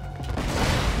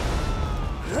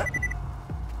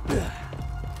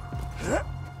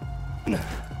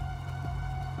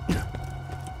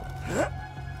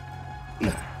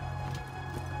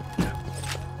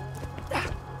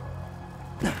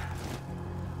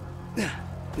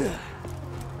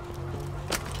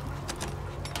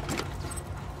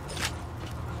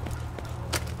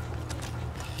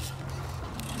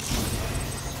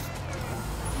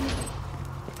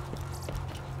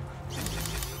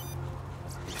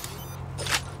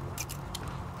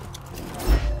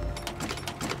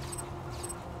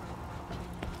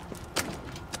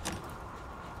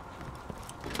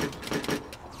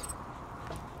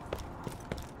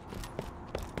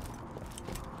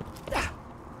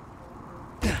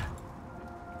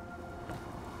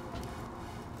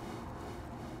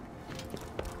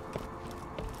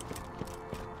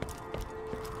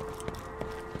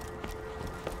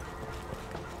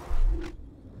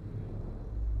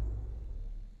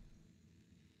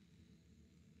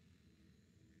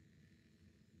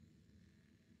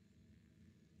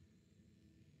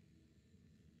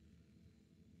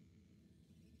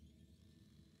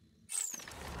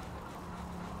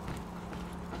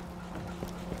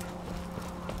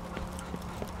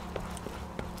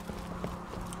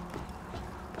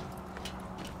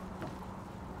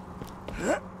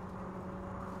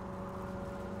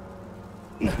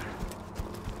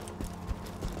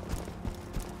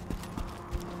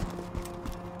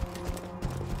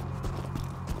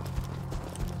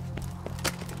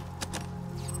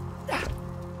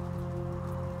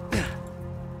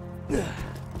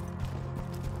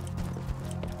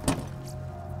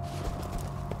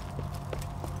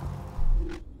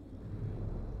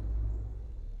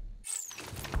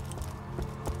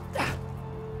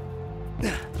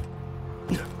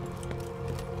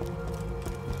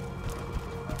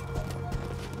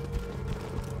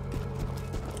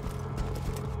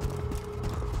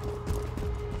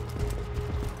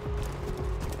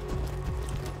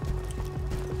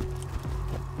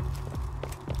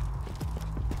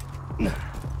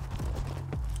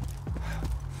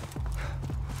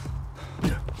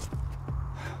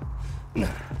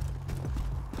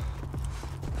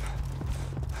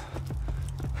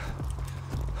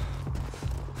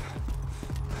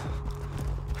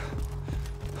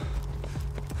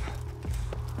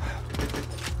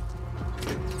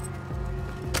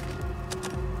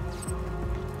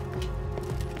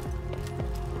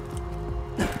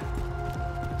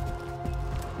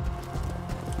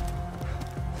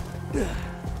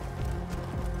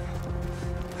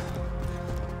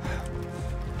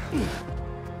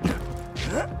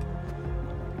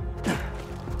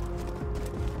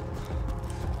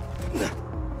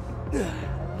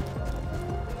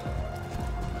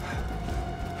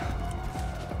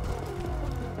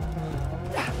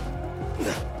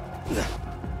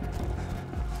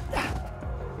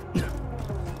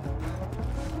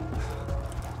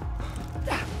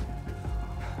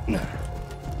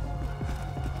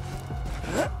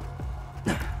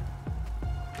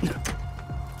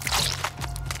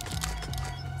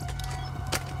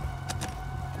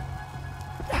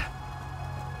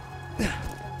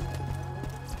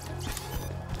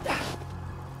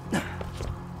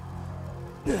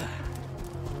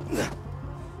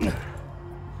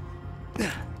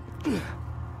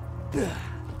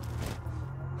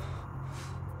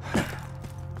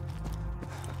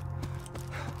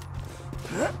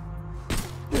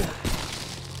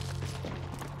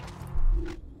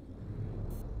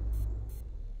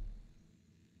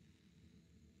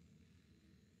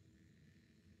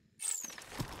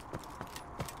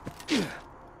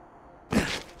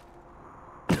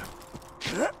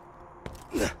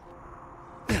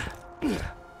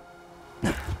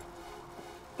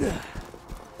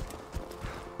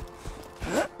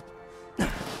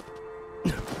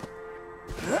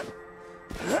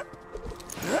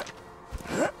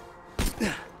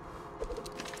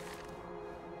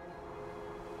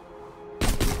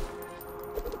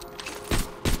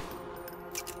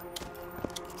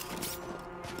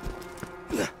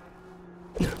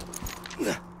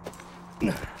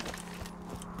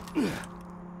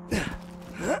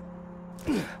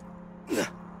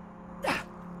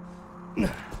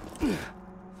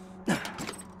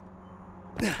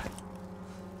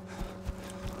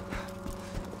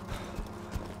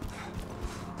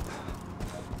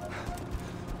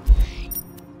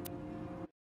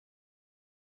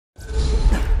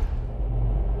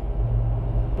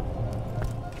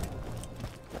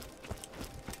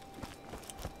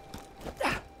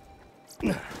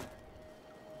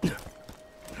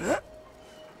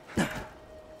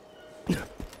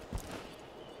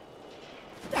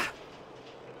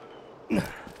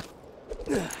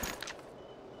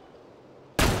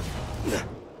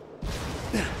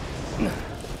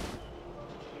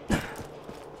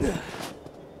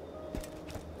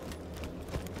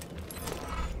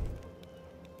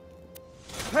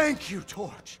 Thank you,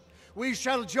 Torch. We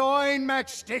shall join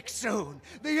Matchstick soon.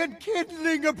 The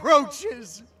enkindling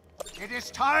approaches. It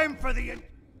is time for the enkindling.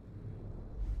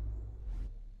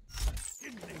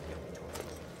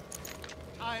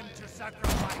 Time to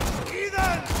sacrifice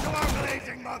heathens to our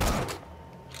blazing mother.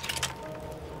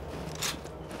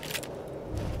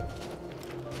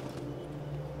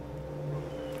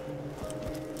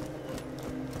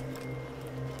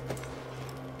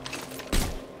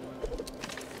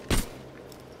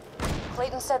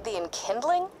 Clayton said the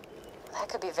enkindling? That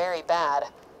could be very bad.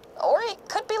 Or it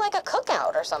could be like a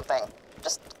cookout or something.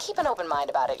 Just keep an open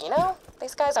mind about it, you know?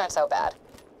 These guys aren't so bad.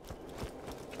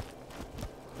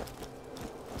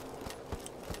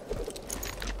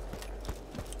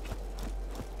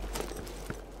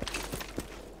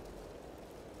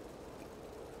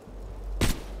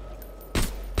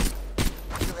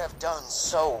 You have done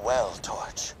so well,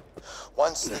 Torch.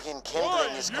 Once the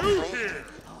enkindling is complete,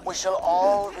 we shall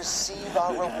all receive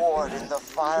our reward in the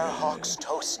Firehawk's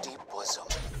toasty bosom.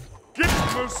 Get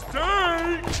the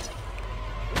mistake!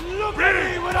 Look at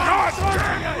me when I'm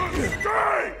sorting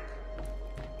Mistake!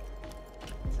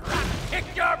 Kick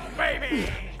your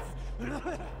baby!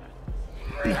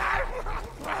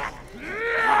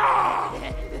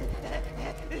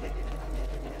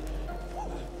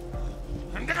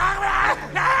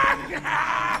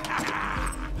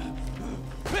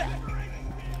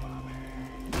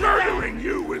 Murdering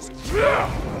you is power!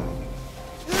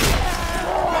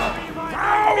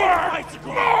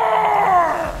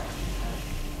 More!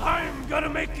 I'm gonna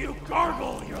make you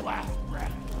gargle your last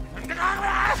breath.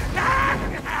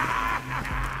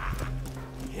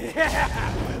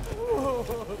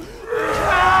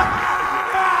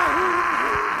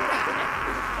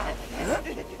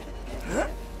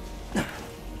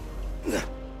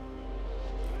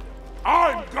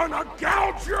 I'm gonna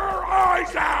gouge your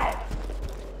eyes out!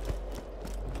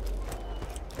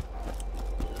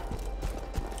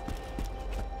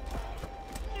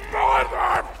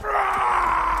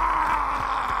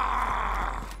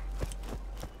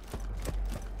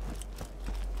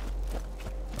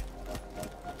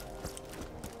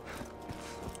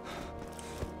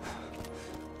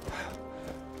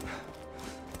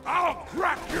 I'll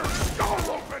crack your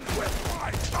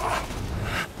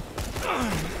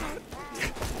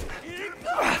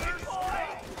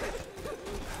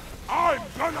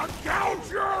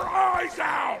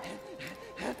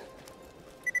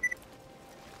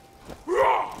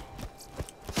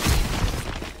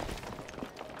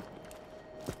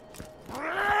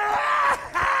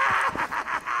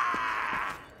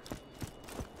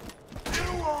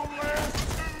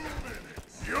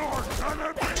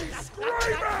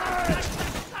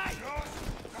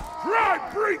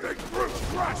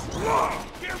fresh blood!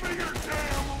 Give me your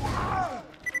damn word!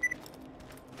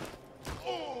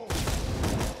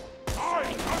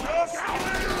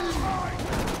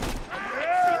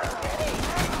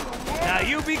 Now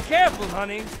you be careful,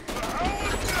 honey.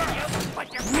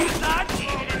 Put your face on.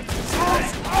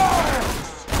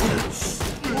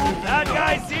 Bad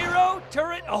guy 0,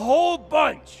 turret a whole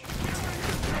bunch.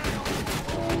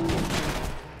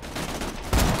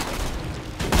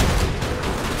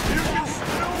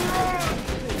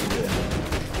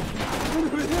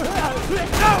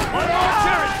 No! One more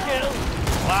turret kill!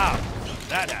 Wow,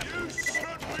 that happened.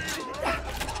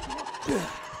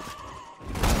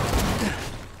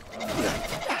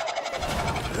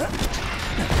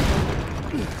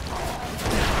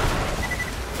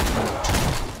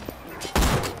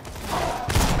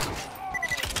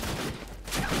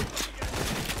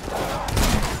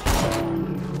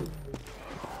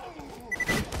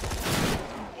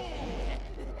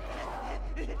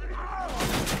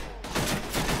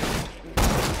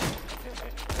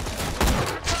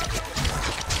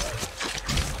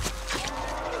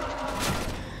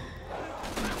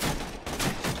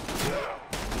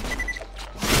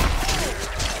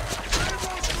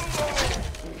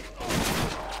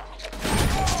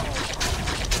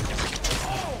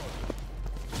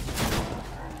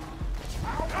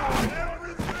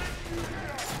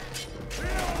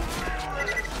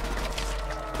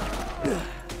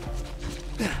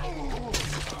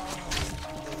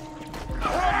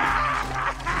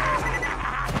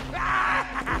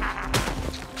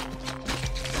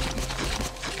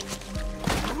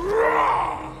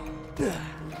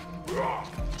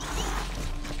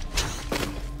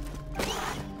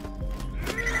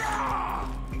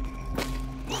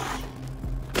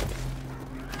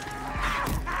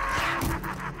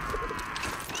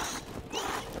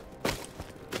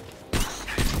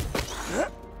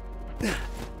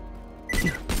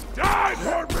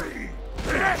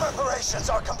 Preparations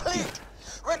are complete.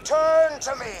 Return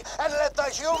to me and let the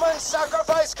human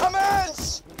sacrifice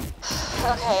commence!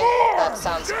 Okay, that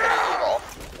sounds pretty evil.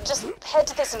 Just head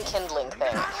to this enkindling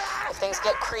thing. If things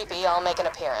get creepy, I'll make an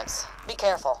appearance. Be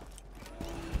careful.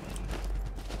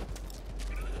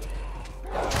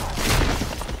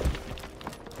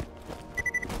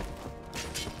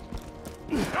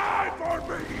 Die for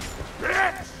me,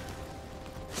 bitch!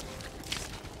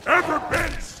 Ever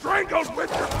been strangled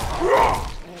with your...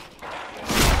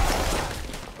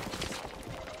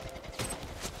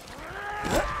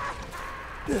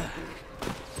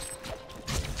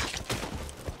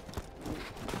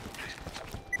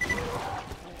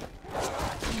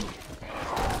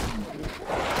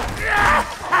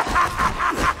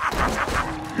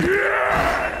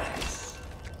 Yes!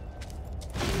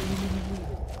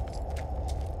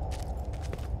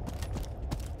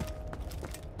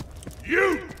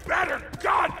 You better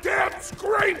goddamn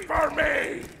scream for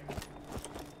me!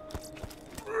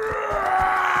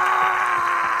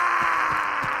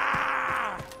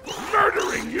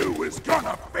 Murdering you is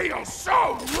gonna feel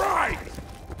so right!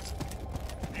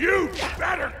 You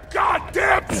better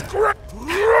goddamn scream!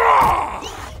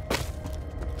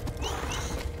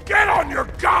 Get on your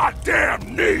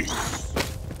goddamn knees!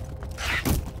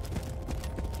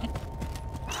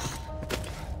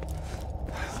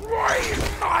 Sweet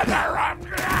mother of...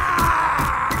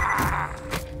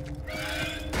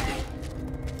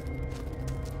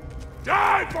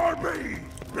 Die for me,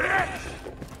 bitch!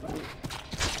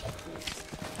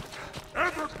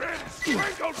 Ever been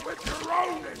strangled with your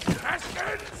own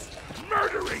intestines?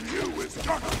 Murdering you is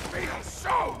gonna feel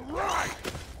so right!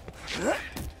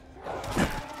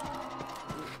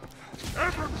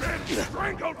 Ever been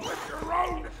strangled with your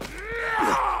own...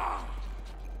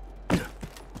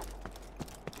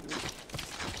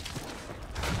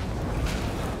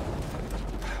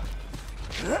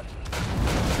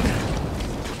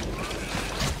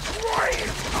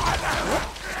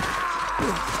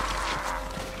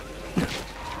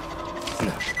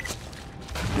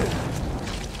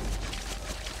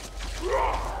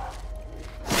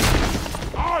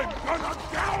 I'm gonna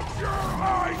gouge your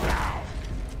eye out!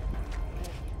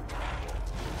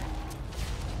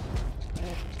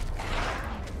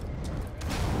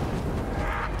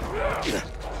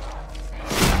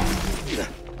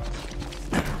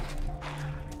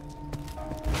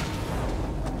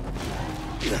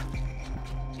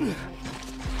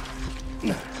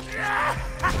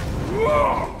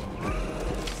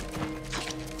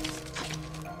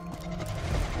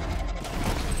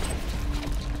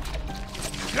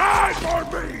 Die for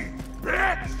me,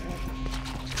 bitch!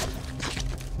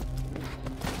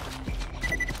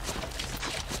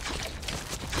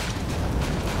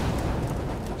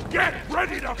 Get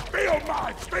ready to feel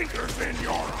my fingers in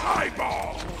your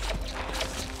eyeballs!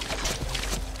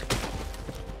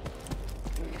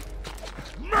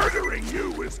 Murdering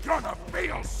you is gonna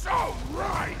feel so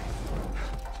right!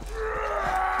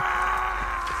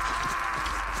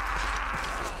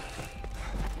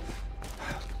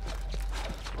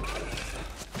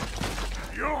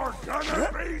 You're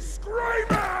gonna be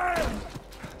screaming!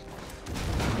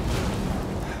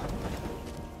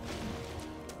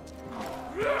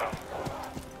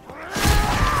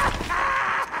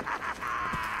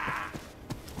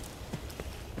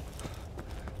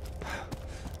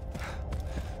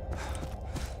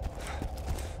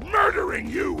 Murdering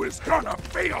you is gonna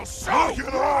feel so right! Look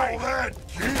at all that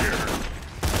gear!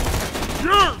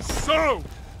 You're so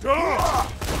dumb!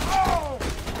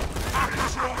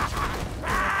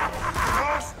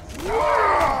 Just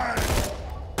run!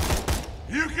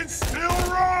 You can still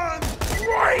run!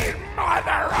 Wait,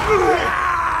 mother!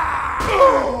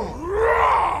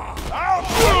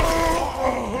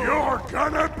 You're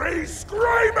gonna be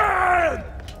screaming!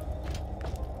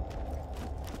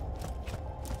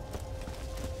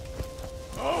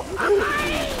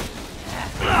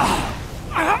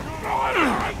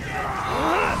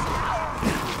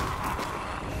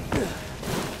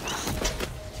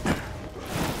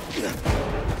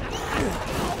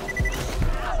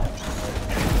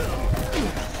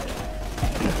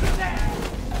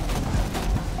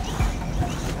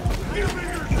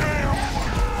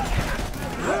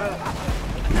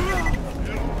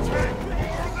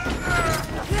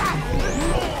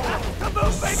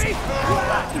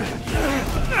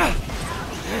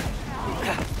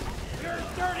 Your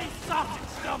dirty sausage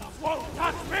stumps won't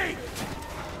touch me!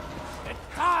 It's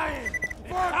time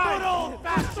for good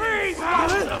old-fashioned freeze!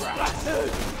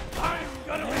 I'm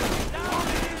gonna make you down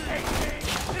and hate me!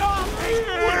 It all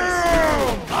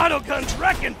takes autogun's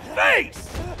wrecking face!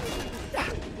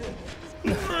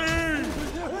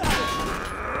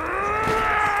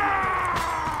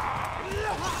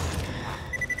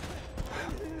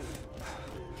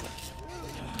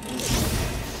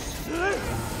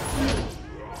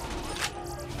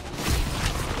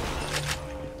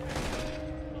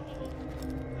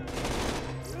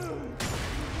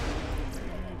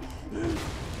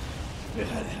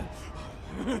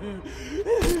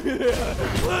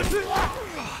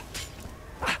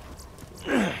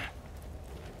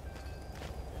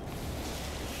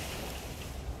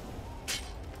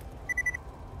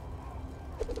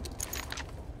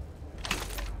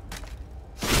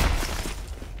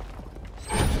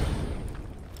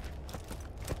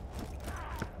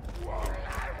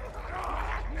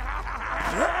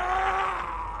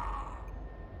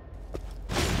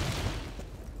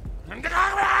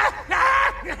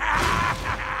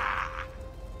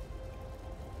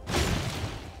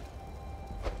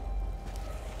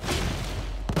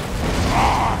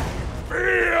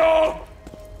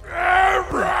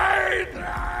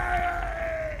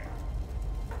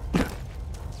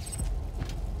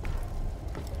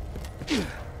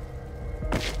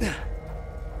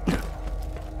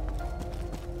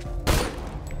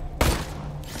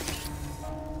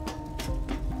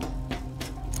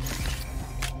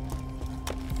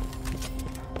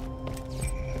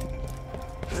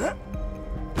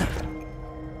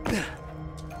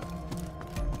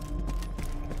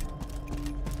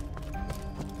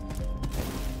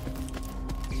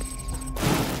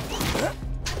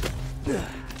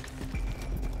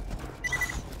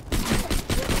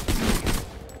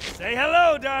 Say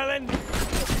hello, darling.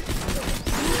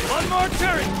 One more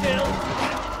turret kill.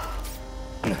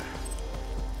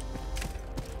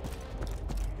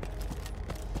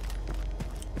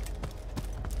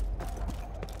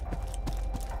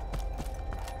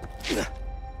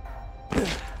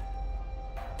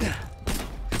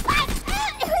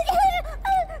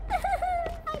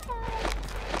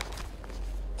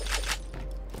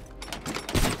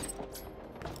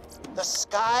 The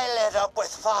sky lit up with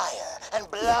fire, and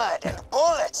blood, and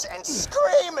bullets, and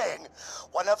screaming!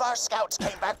 One of our scouts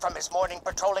came back from his morning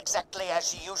patrol exactly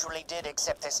as he usually did,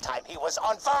 except this time he was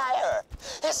on fire!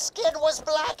 His skin was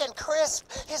black and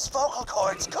crisp, his vocal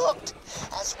cords cooked.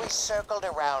 As we circled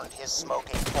around his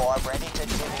smoking form, ready to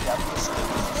divvy up his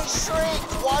loot, he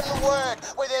shrieked one word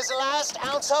with his last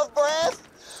ounce of breath.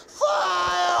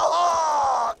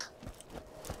 Firehawk!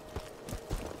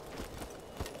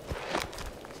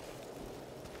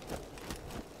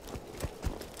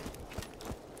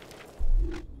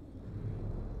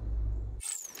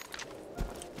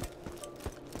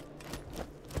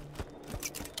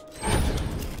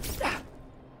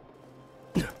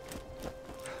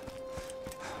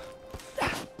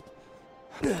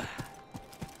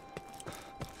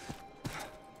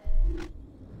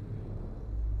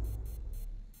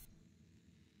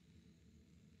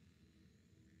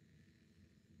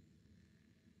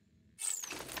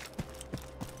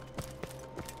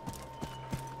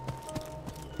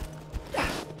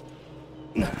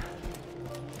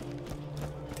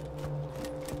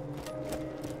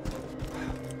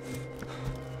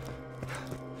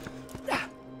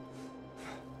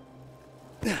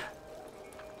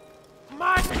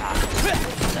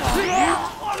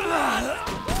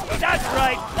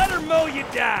 Let her mow you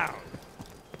down!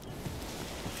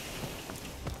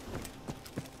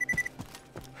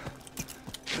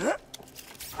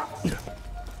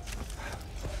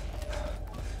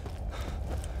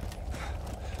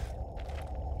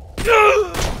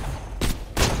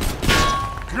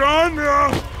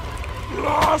 Gonna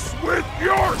lost with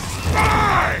your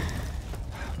spine!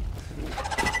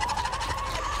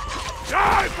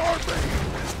 Die for me,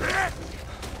 bitch!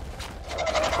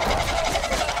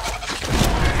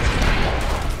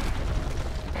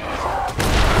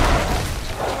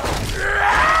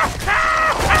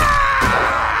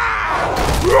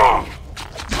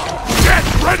 Get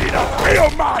ready to feel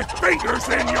my fingers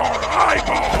in your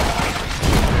eyeball!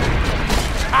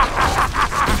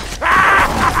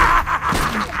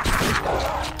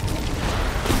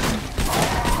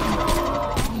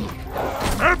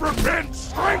 Ever been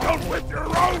strangled with your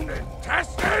own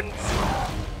intestines?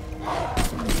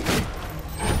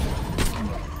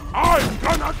 I'm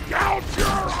gonna gouge your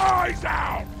eyes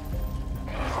out!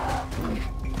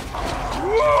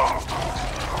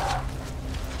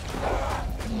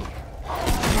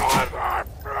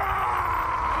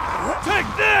 Take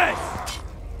this!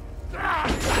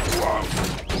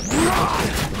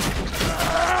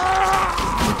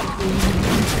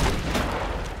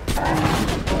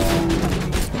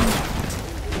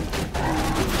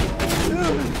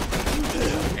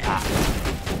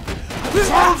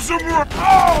 Serve some more!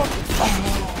 Oh!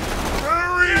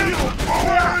 Very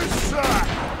boys!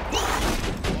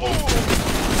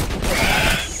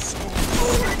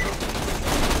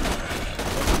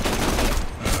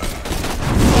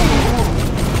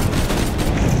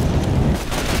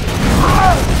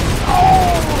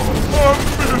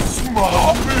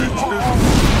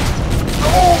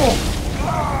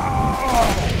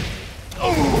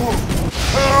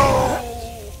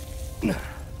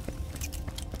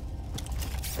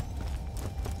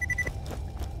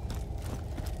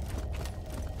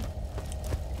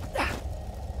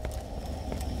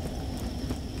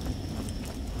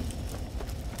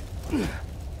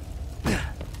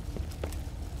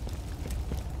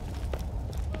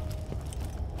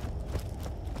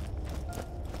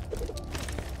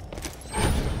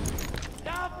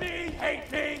 Love me,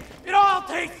 hate me, it all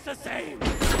tastes the same!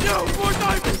 No more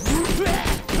diamonds!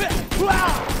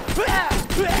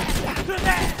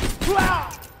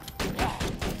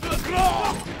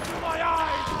 My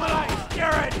eyes when I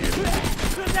stare at you!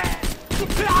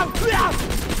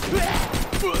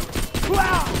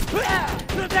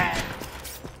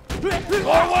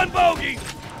 Or one bogey!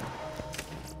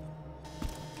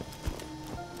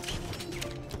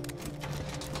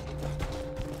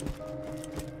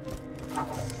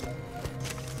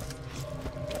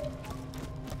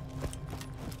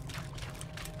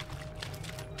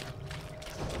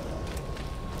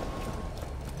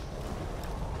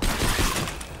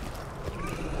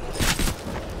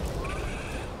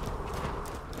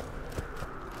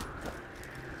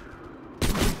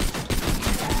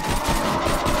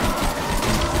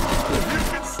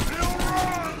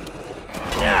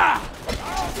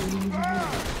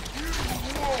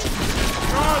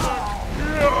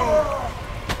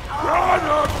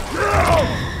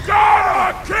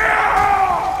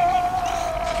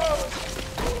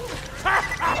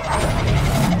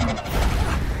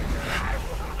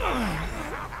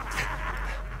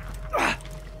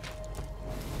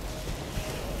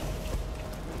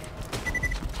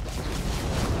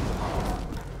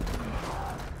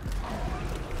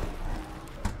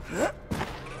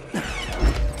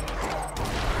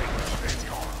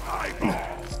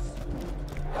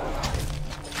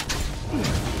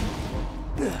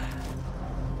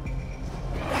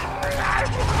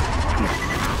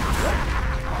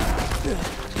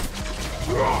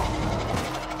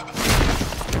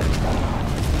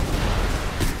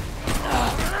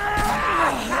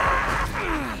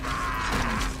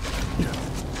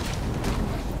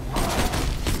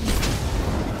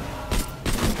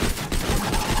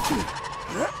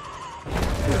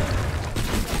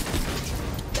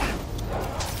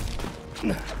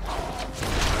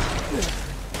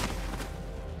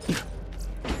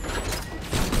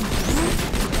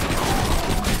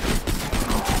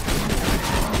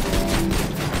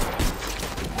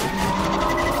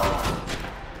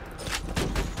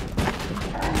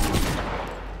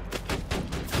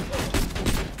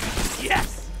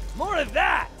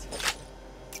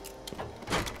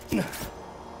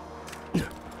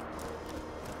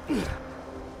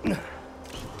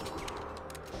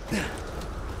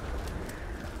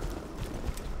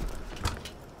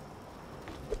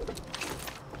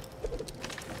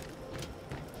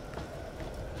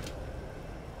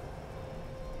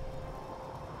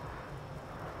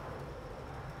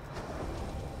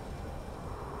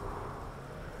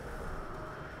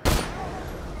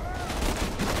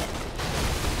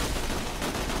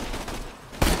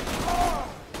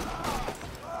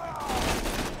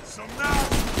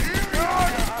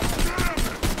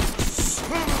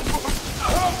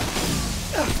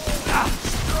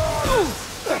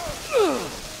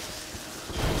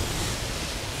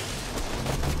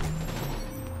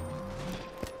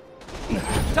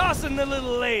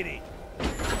 little lady.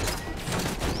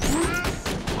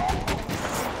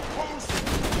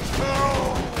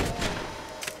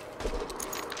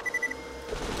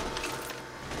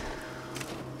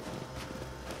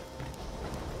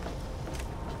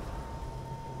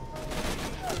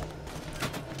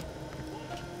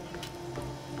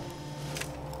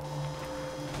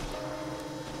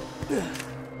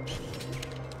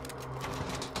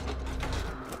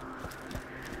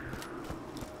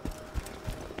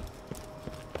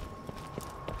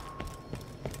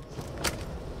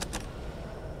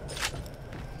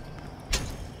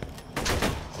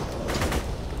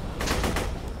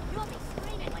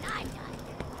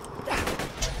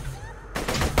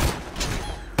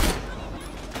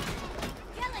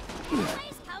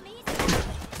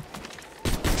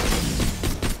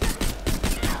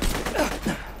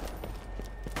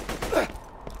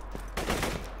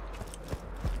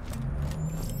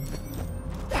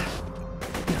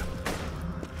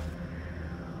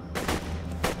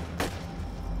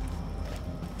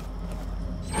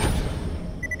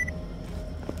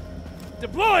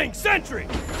 Deploying sentry!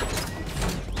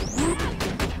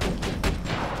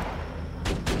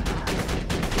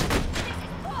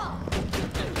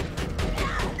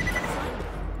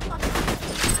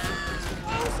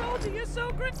 Oh, soldier, you're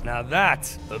so great! Now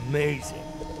that's amazing.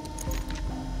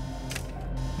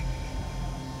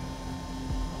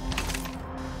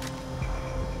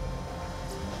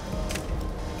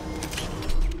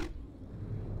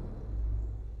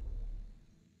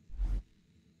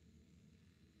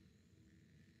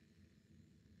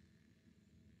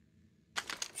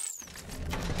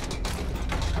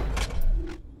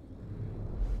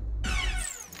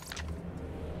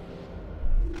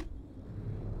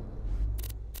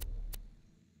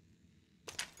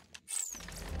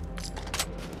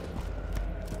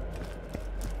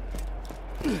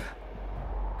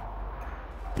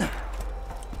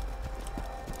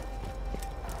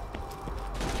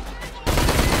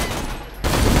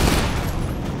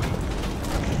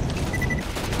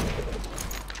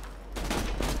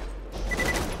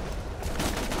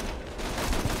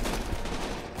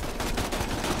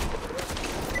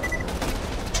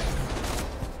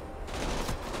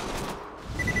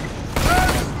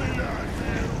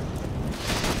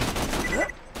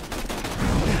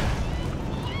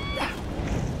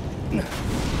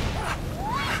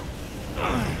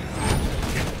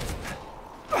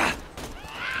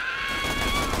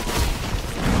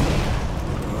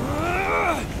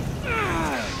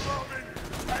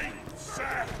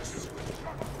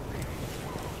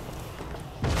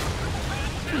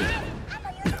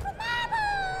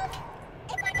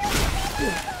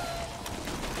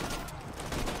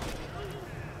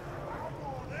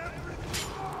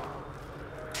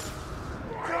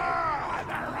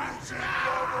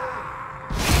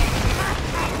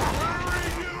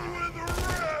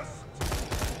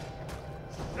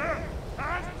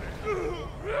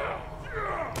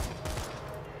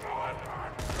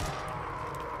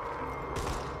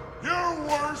 You're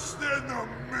worse than the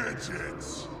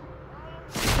midgets!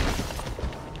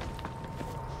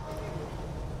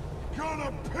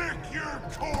 Gonna pick your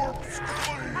corpse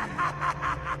clean!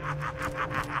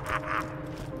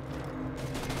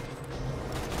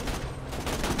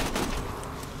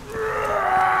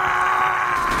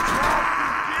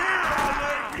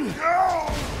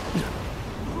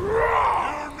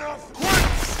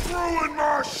 Screwing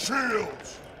my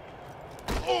shields!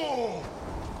 Oh!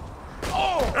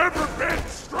 Oh! Ever been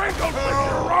strangled with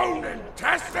your own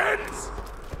intestines?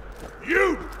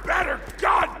 You'd better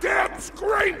goddamn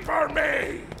scream for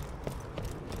me!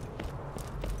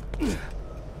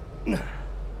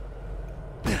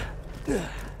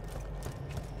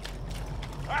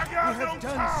 I got no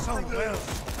time for this!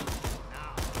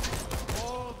 Now,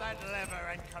 pull that lever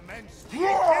and commence the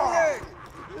killing!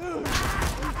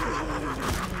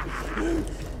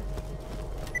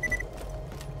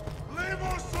 Leave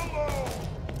us alone!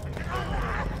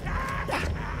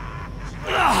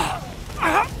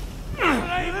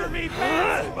 Flavor me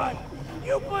fancy, but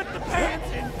you put the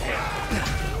pants in pit.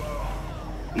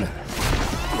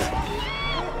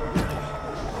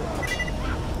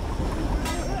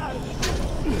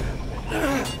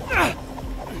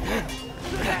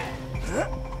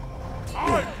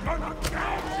 I'm gonna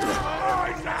gouge your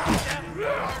eyes out!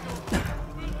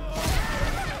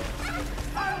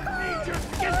 I need you to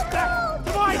get back to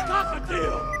my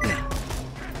cockatiel!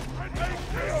 And make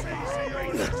this easy on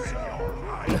yourself!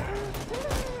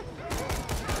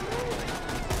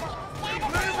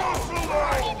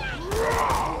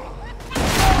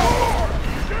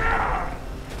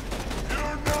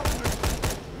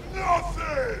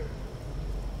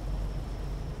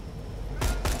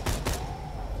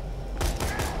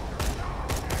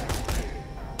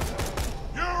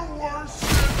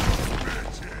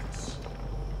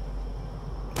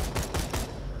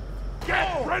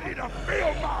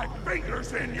 Throw my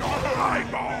fingers in your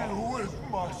eyeball with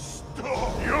my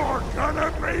stuff. You're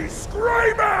gonna be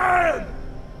screaming!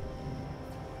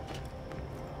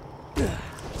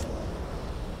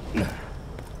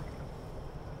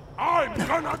 I'm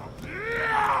gonna...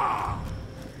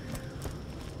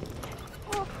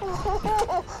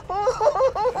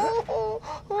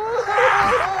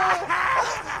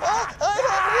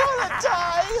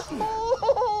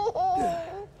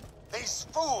 These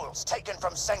fools taken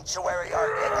from Sanctuary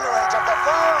are ignorant of the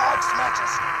Firehawk's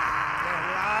majesty. Their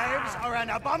lives are an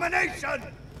abomination!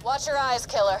 Watch your eyes,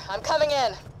 killer. I'm coming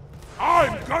in.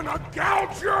 I'm gonna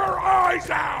gouge your eyes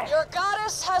out! Your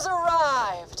goddess has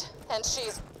arrived, and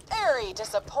she's very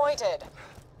disappointed.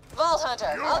 Vault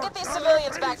Hunter, I'll get these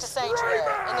civilians back to Sanctuary.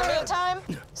 In the meantime,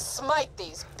 smite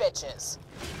these bitches.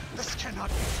 This cannot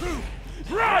be true!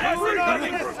 Right,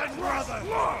 Listen, brother!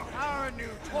 Our new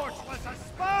torch was a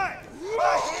spy!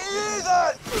 A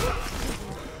heathen!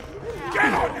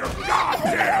 Get on your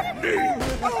goddamn knees!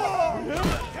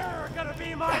 You're gonna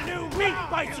be my new meat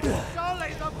bicycle!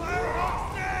 Sully the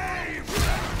Firehawk's name!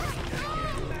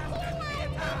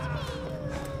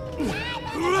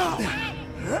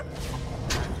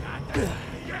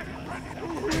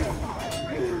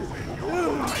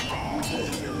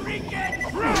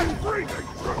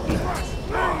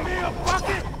 Bring me a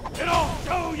bucket, and I'll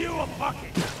show you a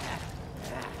bucket!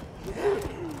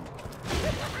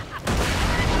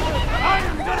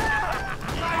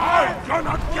 I'm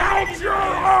gonna gouge your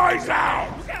eyes out!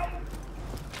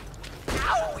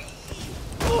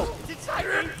 It's inside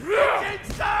me! It's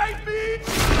inside me!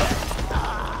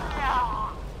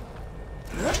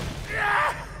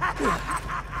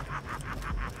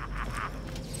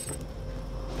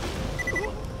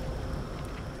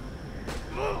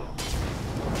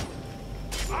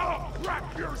 I'll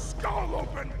crack your skull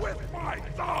open with my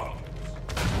thumbs!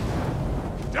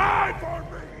 Die for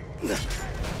me!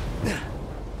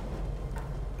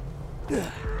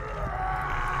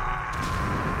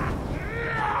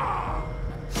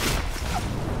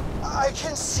 I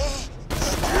can see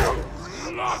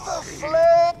the Lucky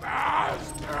flame.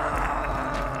 bastard!